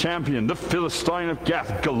was this champion, the Philistine of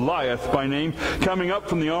Gath, Goliath by name, coming up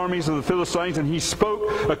from the armies of the Philistines, and he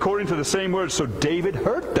spoke according to the same words. So David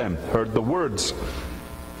heard the words.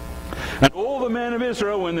 And all the men of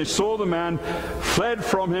Israel, when they saw the man, fled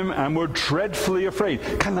from him and were dreadfully afraid.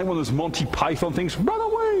 Kind of like one of those Monty Python things. Run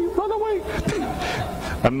away, run away.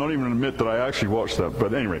 I'm not even going to admit that I actually watched that,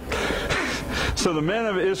 but anyway. So the men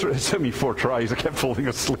of Israel, it took me 4 tries. I kept falling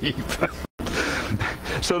asleep.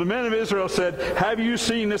 So the men of Israel said, "Have you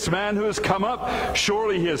seen this man who has come up?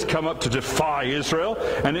 Surely he has come up to defy Israel.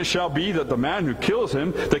 And it shall be that the man who kills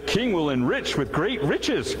him, the king will enrich with great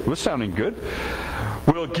riches." It was sounding good.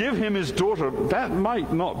 "Will give him his daughter." That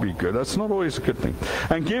might not be good. That's not always a good thing.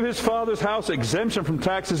 "And give his father's house exemption from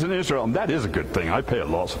taxes in Israel." And that is a good thing. I pay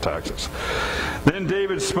lots of taxes. Then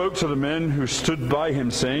David spoke to the men who stood by him,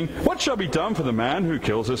 saying, "What shall be done for the man who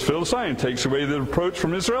kills this Philistine and takes away the reproach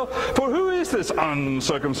from Israel? For who is this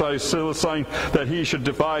uncircumcised Philistine that he should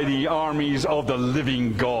defy the armies of the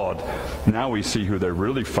living God?" Now we see who they're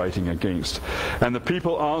really fighting against. And the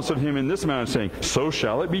people answered him in this manner, saying, "So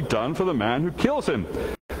shall it be done for the man who kills him."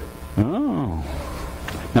 Oh.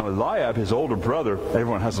 Now Eliab, his older brother,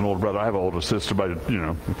 everyone has an older brother. I have an older sister, but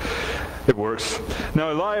It works.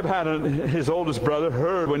 Now Eliab had his oldest brother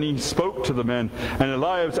heard when he spoke to the men, and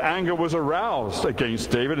Eliab's anger was aroused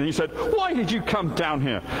against David, and he said, "Why did you come down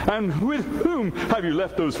here? And with whom have you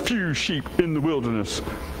left those few sheep in the wilderness?"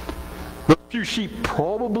 The few sheep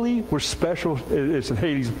probably were special. It's in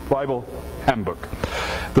Haley's Bible handbook.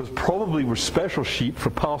 Those probably were special sheep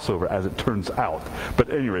for Passover, as it turns out. But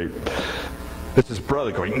at any rate, it's his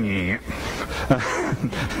brother going,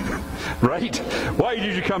 right? "Why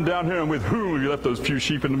did you come down here, and with whom have you left those few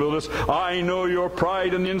sheep in the wilderness? I know your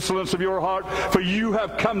pride and the insolence of your heart, for you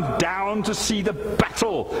have come down to see the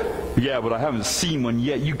battle." Yeah, but I haven't seen one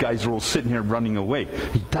yet. You guys are all sitting here running away.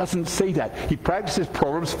 He doesn't say that. He practices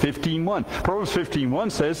Proverbs 15:1. Proverbs 15:1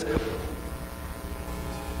 says,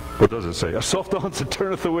 what does it say? "A soft answer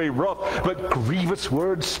turneth away wrath, but grievous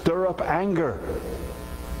words stir up anger."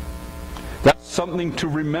 That's something to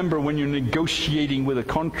remember when you're negotiating with a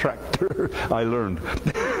contractor, I learned.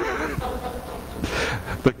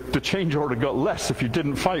 The change order got less if you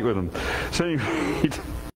didn't fight with them. So anyway,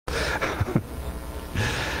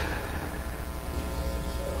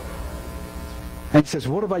 and he says,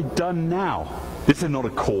 "What have I done now? Is there not a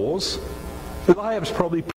cause?" Eliab's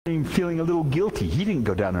probably feeling a little guilty. He didn't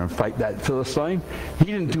go down there and fight that Philistine. He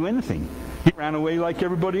didn't do anything. He ran away like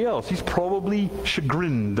everybody else. He's probably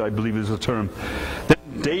chagrined, I believe is the term. Then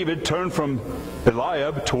David turned from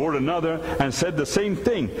Eliab toward another and said the same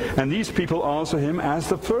thing. And these people answered him as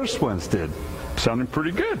the first ones did. Sounding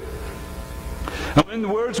pretty good. And when the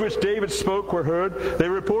words which David spoke were heard, they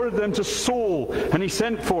reported them to Saul, and he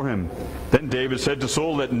sent for him. Then David said to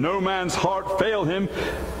Saul, "Let no man's heart fail him.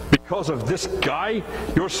 Because of this guy,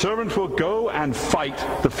 your servant will go and fight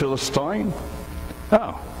the Philistine."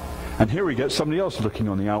 Oh. And here we get somebody else looking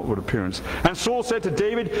on the outward appearance. And Saul said to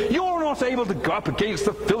David, "You're not able to go up against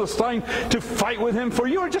the Philistine to fight with him, for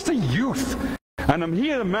you are just a youth, and he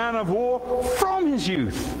is a man of war from his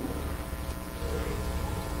youth."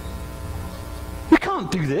 We can't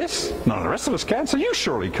do this. None of the rest of us can, so you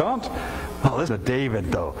surely can't. Oh, this is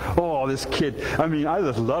David, though. Oh, this kid. I mean, I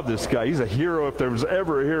just love this guy. He's a hero if there was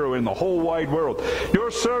ever a hero in the whole wide world. "Your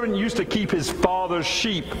servant used to keep his father's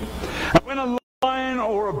sheep. And when a lion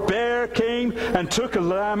or a bear came and took a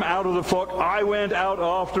lamb out of the flock, I went out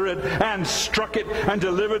after it and struck it and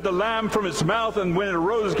delivered the lamb from its mouth. And when it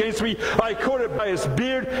arose against me, I caught it by its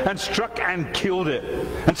beard and struck and killed it."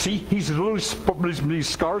 And see, he's these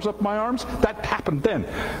scars up my arms. That happened then.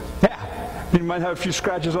 Yeah. He might have a few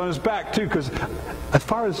scratches on his back too, because as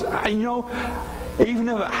far as I know, even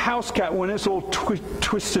a house cat, when it's all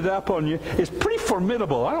twisted up on you, is pretty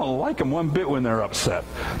formidable. I don't like them one bit when they're upset.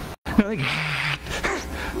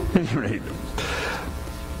 Anyway,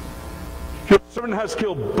 "Your servant has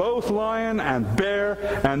killed both lion and bear,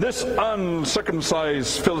 and this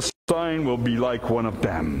uncircumcised Philistine will be like one of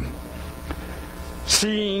them,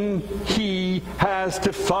 seeing he has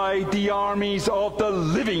defied the armies of the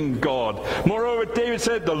living God. Moreover, David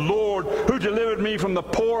said, 'The Lord who delivered me from the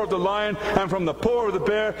paw of the lion and from the paw of the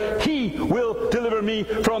bear, he will deliver me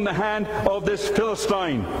from the hand of this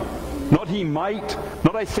Philistine.' Not he might,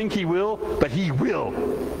 not I think he will, but he will."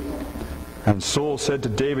 And Saul said to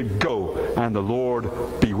David, "Go, and the Lord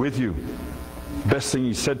be with you." Best thing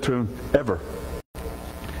he said to him ever.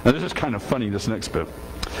 Now this is kind of funny, this next bit.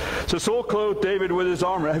 So Saul clothed David with his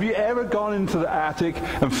armor. Have you ever gone into the attic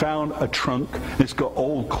and found a trunk? It's got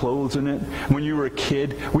old clothes in it. When you were a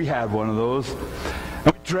kid, we had one of those.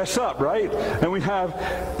 And we dress up, right? And we have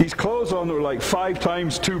these clothes on that were like 5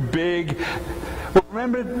 times too big. But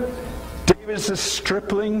remember, David's a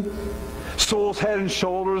stripling. Saul's head and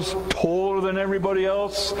shoulders taller than everybody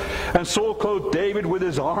else. And Saul clothed David with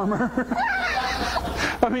his armor.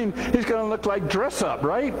 I mean, he's going to look like dress up,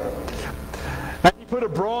 right? And he put a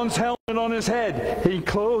bronze helmet on his head. He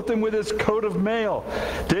clothed him with his coat of mail.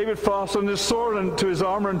 David fastened his sword into his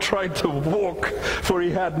armor and tried to walk, for he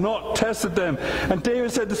had not tested them. And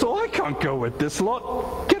David said to Saul, "I can't go with this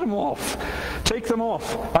lot. Get them off. Take them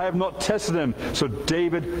off. I have not tested them." So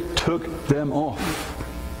David took them off.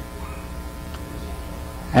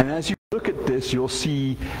 And as you look at this, you'll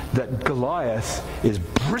see that Goliath is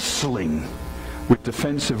bristling with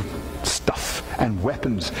defensive stuff and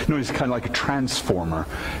weapons. You know, he's kind of like a transformer.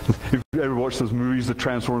 If you ever watched those movies, the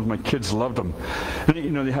Transformers, my kids loved them. And you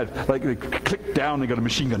know, they had, like, they click down, they got a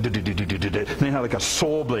machine gun, and they had like a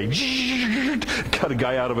saw blade, cut a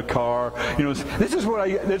guy out of a car. You know, this is what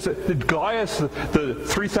Goliath, the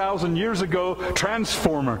 3,000 years ago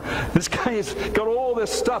transformer. This guy has got all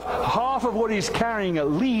this stuff. Half of what he's carrying,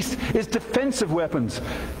 at least, is defensive weapons.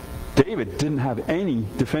 David didn't have any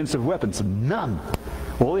defensive weapons, none.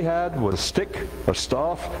 All he had was a stick or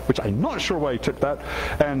staff, which I'm not sure why he took that,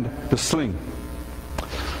 and the sling.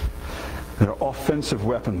 They're offensive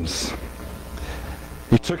weapons.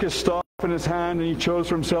 He took his staff in his hand and he chose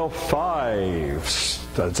for himself 5.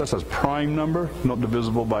 That's a prime number, not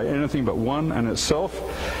divisible by anything but 1 and itself.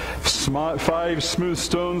 5 smooth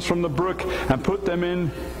stones from the brook, and put them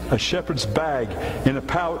in a shepherd's bag, in a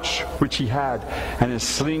pouch which he had, and his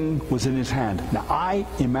sling was in his hand. Now I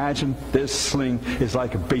imagine this sling is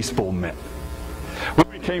like a baseball mitt. When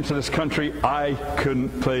we came to this country, I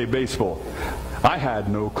couldn't play baseball. I had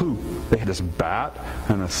no clue. They had this bat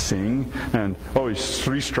and a sling, and it's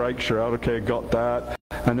 3 strikes, you're out, okay, got that.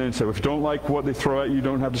 And then said, if you don't like what they throw at you, you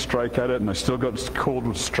don't have to strike at it. And I still got cold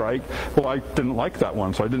with strike. Well, I didn't like that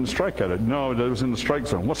one, so I didn't strike at it. No, that was in the strike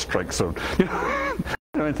zone. What strike zone? You know, I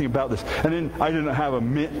don't know anything about this. And then I didn't have a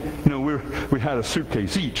mitt. You know, we had a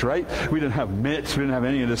suitcase each, right? We didn't have mitts. We didn't have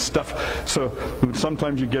any of this stuff. So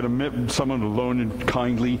sometimes you get a mitt, someone will loan it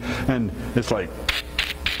kindly, and it's like,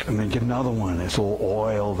 and then get another one, it's all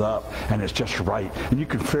oiled up, and it's just right. And you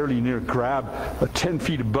can fairly near grab 10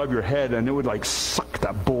 feet above your head, and it would like suck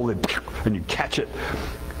that ball in, and you catch it.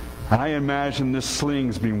 And I imagine this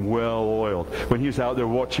sling's being well oiled. When he was out there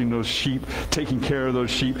watching those sheep, taking care of those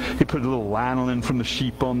sheep, he put a little lanolin from the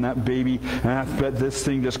sheep on that baby, and I bet this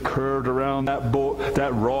thing just curved around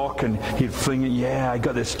that rock, and he'd fling it. Yeah, I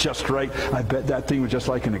got this just right. I bet that thing was just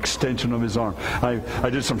like an extension of his arm. I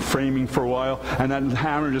did some framing for a while, and that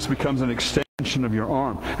hammer just becomes an extension of your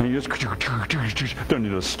arm, and you just don't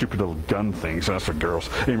need those stupid little gun things. That's for girls.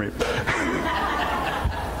 Anyway.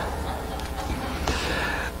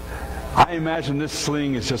 I imagine this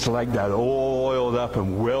sling is just like that, all oiled up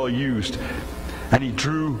and well used. And he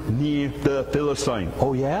drew near the Philistine.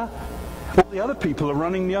 Oh yeah? Well, the other people are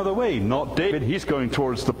running the other way. Not David. He's going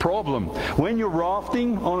towards the problem. When you're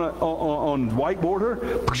rafting on white water,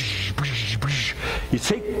 you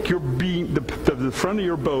take your beam, the front of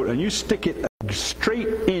your boat, and you stick it straight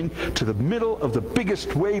into the middle of the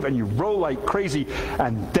biggest wave, and you roll like crazy,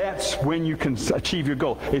 and that's when you can achieve your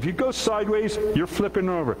goal. If you go sideways, you're flipping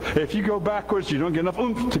over. If you go backwards, you don't get enough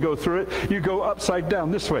oomph to go through it. You go upside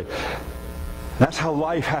down this way. That's how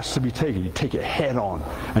life has to be taken. You take it head on,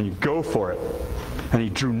 and you go for it. And he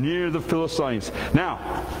drew near the Philistines.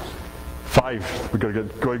 Now, 5. We got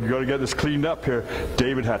to get this cleaned up here.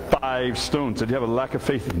 David had 5 stones. Did he have a lack of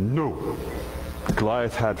faith? No.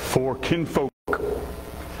 Goliath had 4 kinfolk.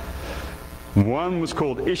 One was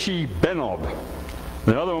called Ishi-Benob.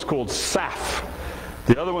 The other one's called Saph.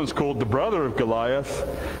 The other one's called the brother of Goliath.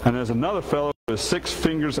 And there's another fellow with 6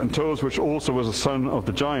 fingers and toes, which also was a son of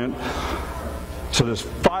the giant. So there's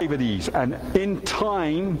 5 of these. And in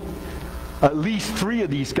time, at least 3 of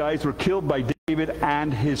these guys were killed by David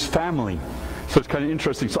and his family. So it's kind of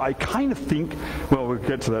interesting. So I kind of think, well, we'll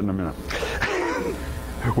get to that in a minute.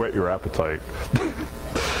 Whet your appetite.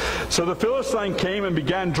 So the Philistine came and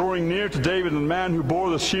began drawing near to David, and the man who bore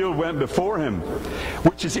the shield went before him.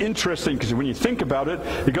 Which is interesting, because when you think about it,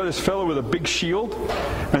 you got this fellow with a big shield,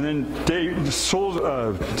 and then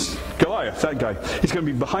Goliath, that guy, he's going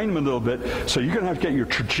to be behind him a little bit, so you're going to have to get your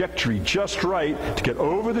trajectory just right to get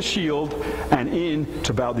over the shield and in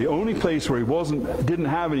to about the only place where he didn't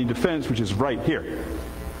have any defense, which is right here.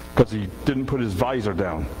 Because he didn't put his visor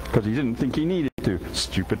down, because he didn't think he needed to.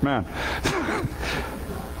 Stupid man.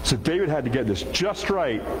 So David had to get this just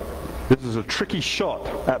right. This is a tricky shot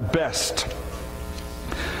at best.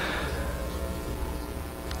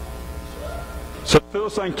 So the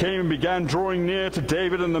Philistine came and began drawing near to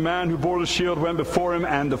David, and the man who bore the shield went before him,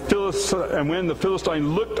 and when the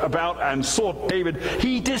Philistine looked about and saw David,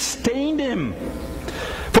 he disdained him.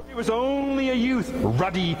 For he was only a youth,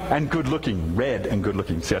 ruddy and good-looking. Red and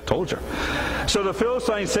good-looking. See, I told you. So the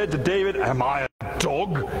Philistine said to David, "Am I a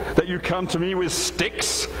dog that you come to me with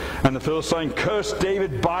sticks?" And the Philistine cursed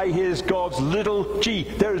David by his gods. Little g,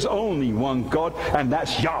 there is only one God, and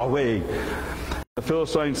that's Yahweh. The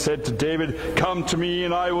Philistine said to David, "Come to me,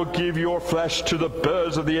 and I will give your flesh to the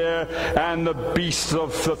birds of the air and the beasts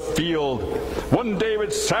of the field." One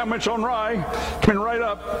David sandwich on rye, coming right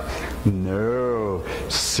up. "No,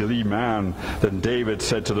 silly man." Then David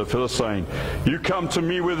said to the Philistine, "You come to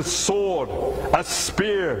me with a sword, a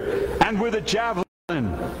spear, and with a javelin.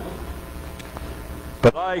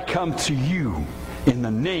 But I come to you in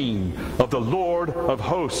the name of the Lord of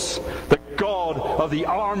hosts, the God of the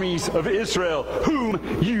armies of Israel, whom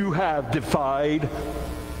you have defied."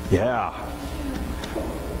 Yeah.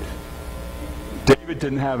 David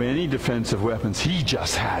didn't have any defensive weapons. He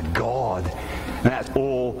just had God. And that's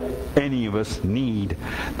all any of us need.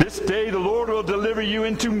 This day the Lord will deliver you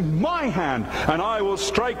into my hand, and I will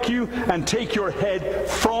strike you and take your head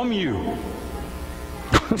from you.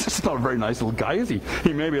 This is not a very nice little guy, is he?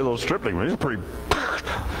 He may be a little stripling, but he's pretty...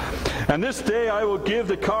 And this day I will give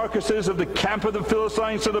the carcasses of the camp of the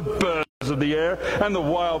Philistines to the birds of the air and the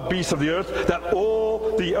wild beasts of the earth, that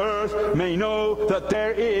all the earth may know that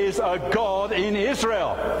there is a God in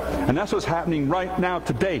Israel. And that's what's happening right now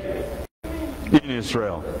today in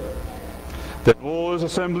Israel. That all his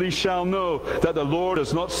assemblies shall know that the Lord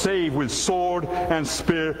does not save with sword and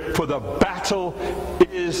spear, for the battle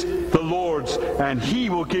is the Lord's, and he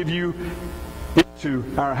will give you into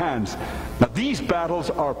our hands. Now these battles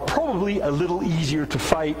are probably a little easier to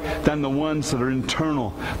fight than the ones that are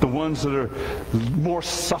internal, the ones that are more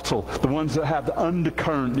subtle, the ones that have the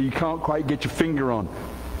undercurrent that you can't quite get your finger on.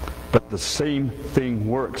 But the same thing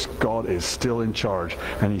works. God is still in charge,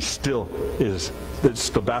 and he still is.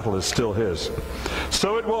 The battle is still his.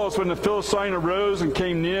 So it was when the Philistine arose and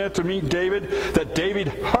came near to meet David, that David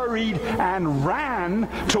hurried and ran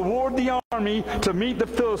toward the army to meet the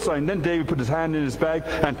Philistine. Then David put his hand in his bag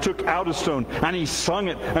and took out a stone, and he slung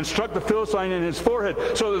it and struck the Philistine in his forehead,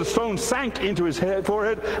 so that the stone sank into his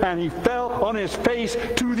forehead, and he fell on his face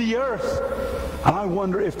to the earth. And I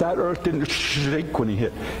wonder if that earth didn't shake when he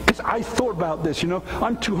hit. Because I thought about this,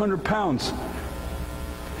 I'm 200 pounds.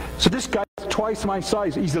 So this guy's twice my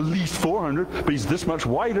size. He's at least 400, but he's this much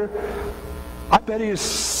wider. I bet he is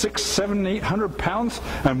 600, 700, 800 pounds,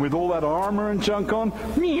 and with all that armor and junk on,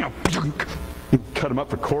 cut him up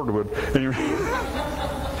for cordwood.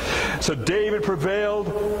 So David prevailed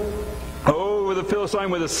over the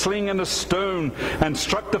Philistine with a sling and a stone, and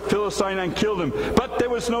struck the Philistine and killed him. But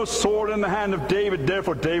there was no sword in the hand of David.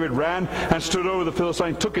 Therefore David ran and stood over the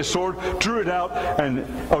Philistine, took his sword, drew it out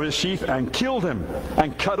of his sheath, and killed him,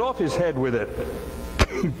 and cut off his head with it.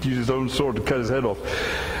 Used his own sword to cut his head off.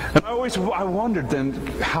 And I wondered then,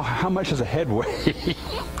 how much does a head weigh?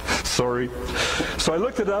 Sorry. So I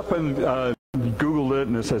looked it up and Googled it,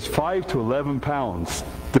 and it says 5 to 11 pounds,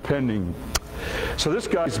 depending. So this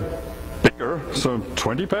guy's bigger, so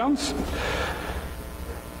 20 pounds.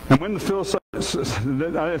 And when the Philistine,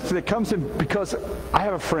 it comes in because I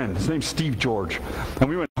have a friend, his name's Steve George, and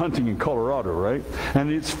we went hunting in Colorado, right?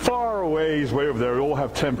 And it's far away, he's way over there. We all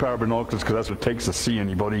have 10-power binoculars because that's what it takes to see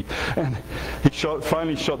anybody. And he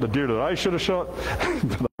finally shot the deer that I should have shot,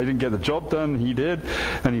 but I didn't get the job done. He did.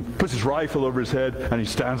 And he puts his rifle over his head, and he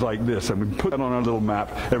stands like this. And we put that on our little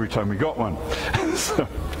map every time we got one. So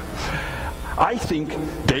I think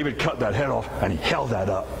David cut that head off, and he held that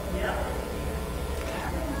up.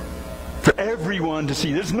 For everyone to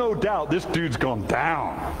see. There's no doubt this dude's gone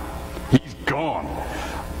down. He's gone.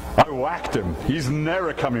 I whacked him. He's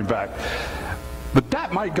never coming back. But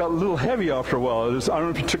that might got a little heavy after a while. I don't know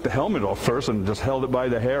if he took the helmet off first and just held it by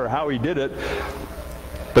the hair, or how he did it.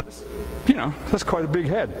 But, that's quite a big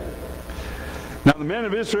head. Now the men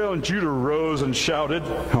of Israel and Judah rose and shouted.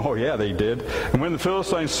 Oh yeah, they did. And when the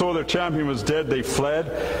Philistines saw their champion was dead, they fled.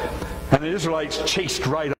 And the Israelites chased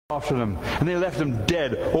right after them. And they left them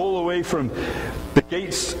dead all the way from the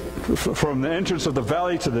gates, from the entrance of the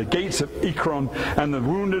valley to the gates of Ekron. And the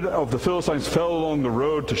wounded of the Philistines fell along the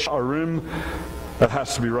road to Sharim. That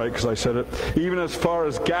has to be right because I said it. Even as far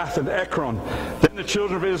as Gath and Ekron. Then the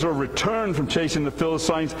children of Israel returned from chasing the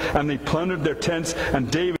Philistines, and they plundered their tents.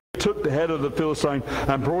 And David took the head of the Philistine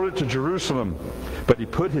and brought it to Jerusalem. But he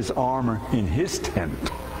put his armor in his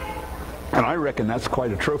tent. And I reckon that's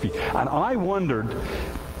quite a trophy. And I wondered,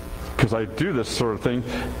 because I do this sort of thing,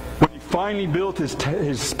 when he finally built his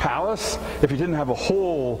palace, if he didn't have a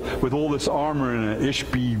hole with all this armor in it.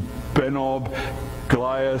 Ishbi, Benob,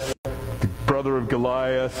 Goliath, the brother of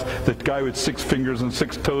Goliath, the guy with 6 fingers and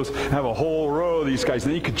 6 toes, have a whole row of these guys.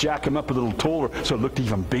 And then you could jack him up a little taller so it looked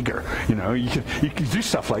even bigger. You could do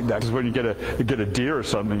stuff like that, because when you get a deer or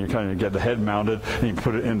something, you kind of get the head mounted and you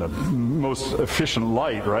put it in the most efficient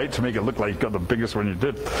light, right, to make it look like you got the biggest one you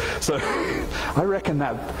did. So I reckon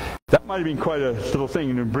that might have been quite a little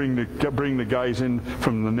thing, to bring the guys in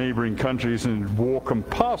from the neighboring countries and walk them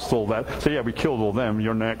past all that. So yeah, we killed all them.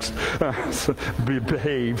 You're next. So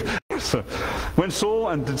behave. So when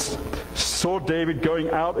Saul saw David going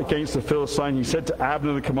out against the Philistine, he said to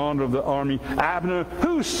Abner, the commander of the army, "Abner,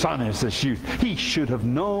 whose son is this youth? He should have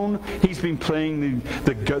known. He's been playing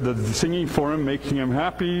the singing for him, making him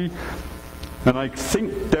happy." And I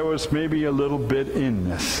think there was maybe a little bit in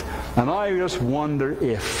this. And I just wonder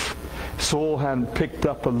if Saul hadn't picked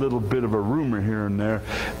up a little bit of a rumor here and there,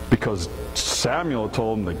 because Samuel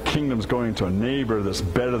told him the kingdom's going to a neighbor that's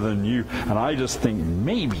better than you. And I just think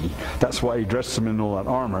maybe that's why he dressed him in all that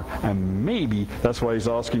armor. And maybe that's why he's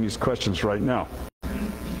asking these questions right now.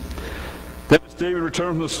 Then as David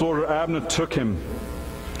returned from the slaughter, Abner took him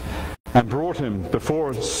and brought him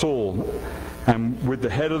before Saul, and with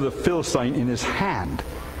the head of the Philistine in his hand.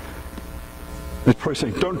 He's probably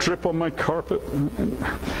saying, don't drip on my carpet.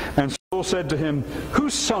 And Saul said to him,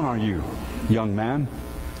 whose son are you, young man?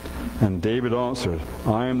 And David answered,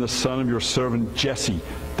 I am the son of your servant Jesse,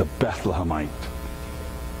 the Bethlehemite.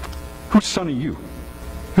 Whose son are you?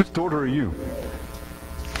 Whose daughter are you?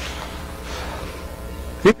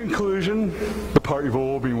 In conclusion, the part you've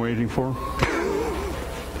all been waiting for.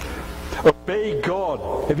 Obey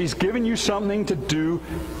God. If He's given you something to do,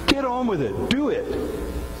 get on with it. Do it.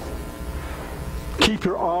 Keep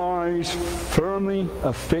your eyes firmly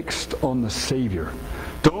affixed on the Savior.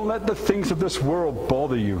 Don't let the things of this world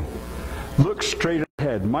bother you. Look straight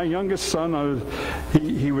ahead. My youngest son,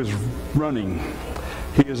 he was running.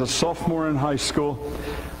 He is a sophomore in high school,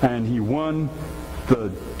 and he won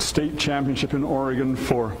the state championship in Oregon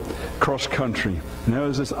for cross country. And there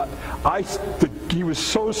was this, he was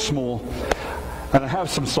so small, and I have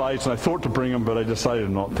some slides, and I thought to bring them, but I decided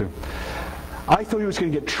not to. I thought he was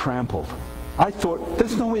going to get trampled. I thought,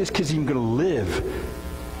 there's no way this kid's even going to live.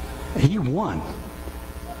 He won.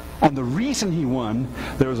 And the reason he won,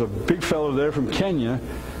 there was a big fellow there from Kenya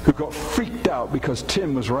who got freaked out because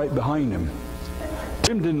Tim was right behind him.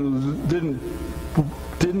 Tim didn't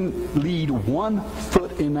lead 1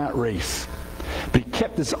 foot in that race. But he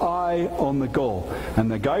kept his eye on the goal.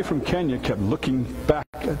 And the guy from Kenya kept looking back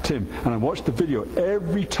at Tim. And I watched the video.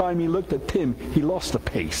 Every time he looked at Tim, he lost the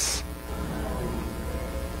pace.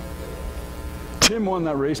 Tim won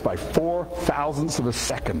that race by 4 thousandths of a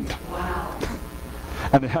second. Wow.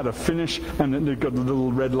 And they had a finish, and then they got the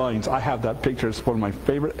little red lines. I have that picture. It's one of my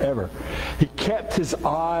favorite ever. He kept his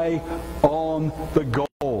eye on the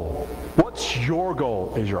goal. What's your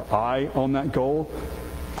goal? Is your eye on that goal?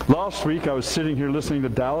 Last week I was sitting here listening to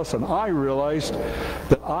Dallas, and I realized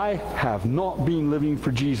that I have not been living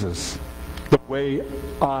for Jesus the way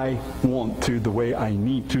I want to, the way I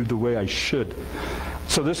need to, the way I should.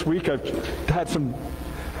 So this week I've had some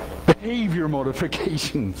behavior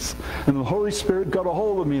modifications, and the Holy Spirit got a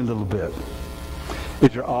hold of me a little bit.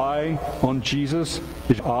 Is your eye on Jesus?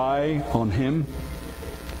 Is your eye on Him?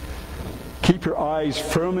 Keep your eyes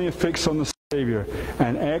firmly affixed on the Savior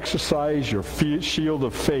and exercise your shield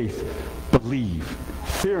of faith. Believe.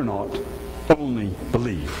 Fear not, only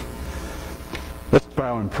believe. Let's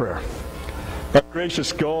bow in prayer. Our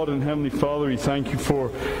gracious God and Heavenly Father, we thank you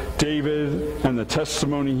for David and the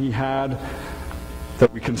testimony he had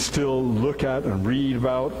that we can still look at and read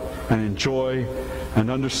about and enjoy and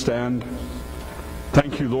understand.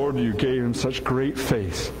 Thank you, Lord, you gave him such great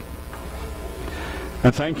faith.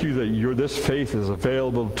 And thank you that this faith is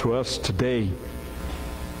available to us today.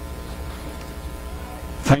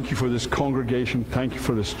 Thank you for this congregation. Thank you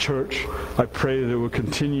for this church. I pray that it will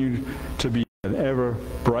continue to be an ever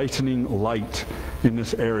brightening light in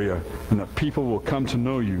this area, and that people will come to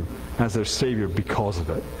know you as their Savior because of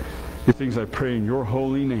it. These things I pray in your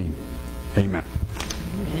holy name. Amen.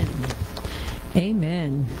 Amen.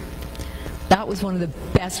 Amen. That was one of the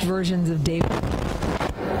best versions of David.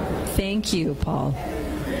 Thank you, Paul.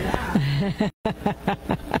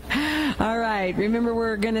 All right. Remember,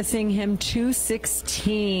 we're going to sing hymn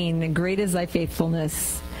 216. Great is thy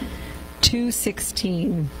faithfulness.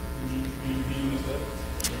 216.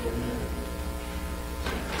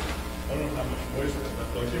 I don't have much voice,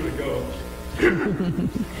 but here we go. Great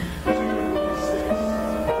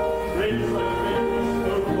is thy faithfulness, O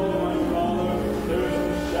Lord, my Father. There is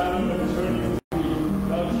no shadow of turning from thee.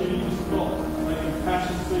 Thou changest not, thy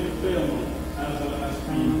compassions they fail not, as thou hast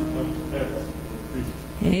been forever.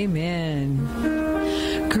 Amen.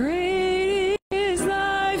 Great is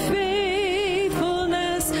thy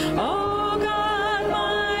faithfulness, O God,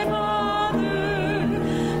 my Father.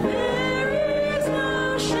 There is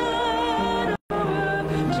no shadow of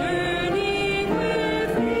turning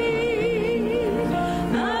with thee.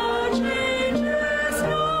 Thou changest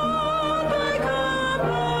not, thy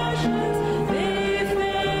compassions they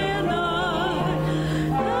fail not,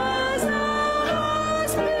 as thou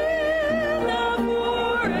hast been, thou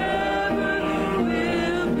forever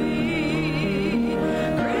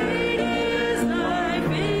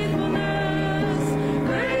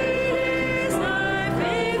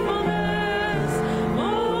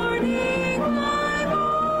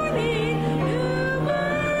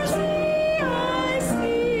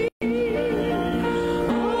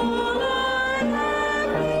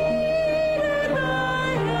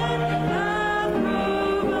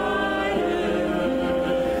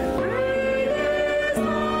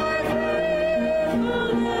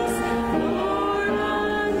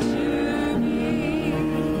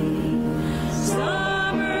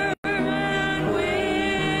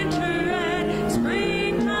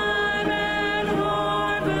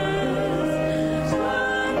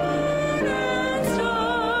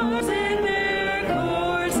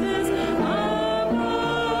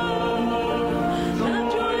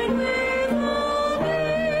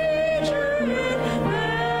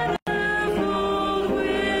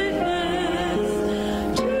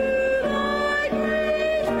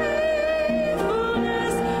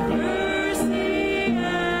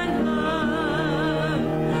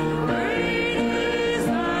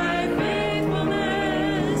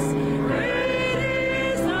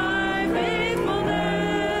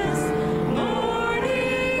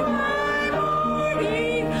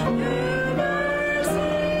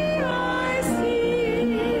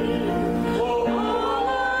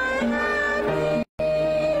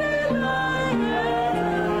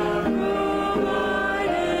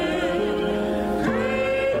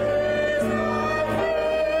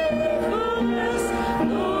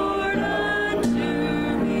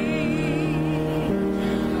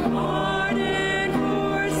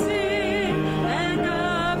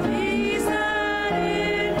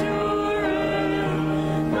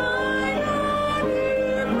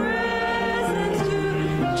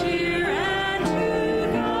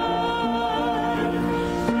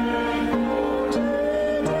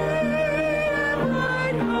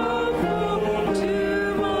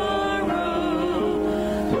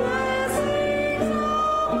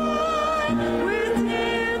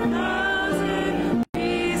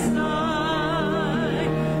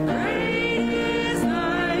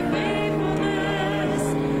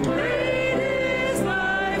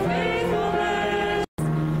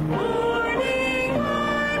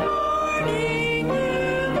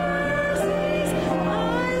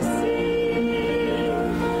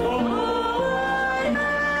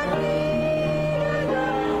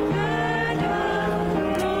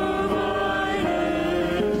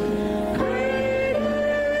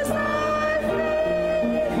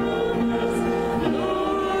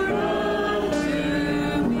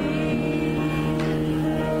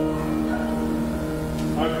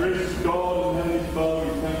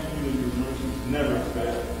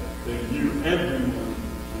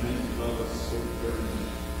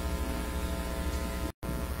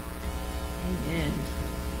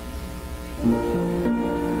Amen.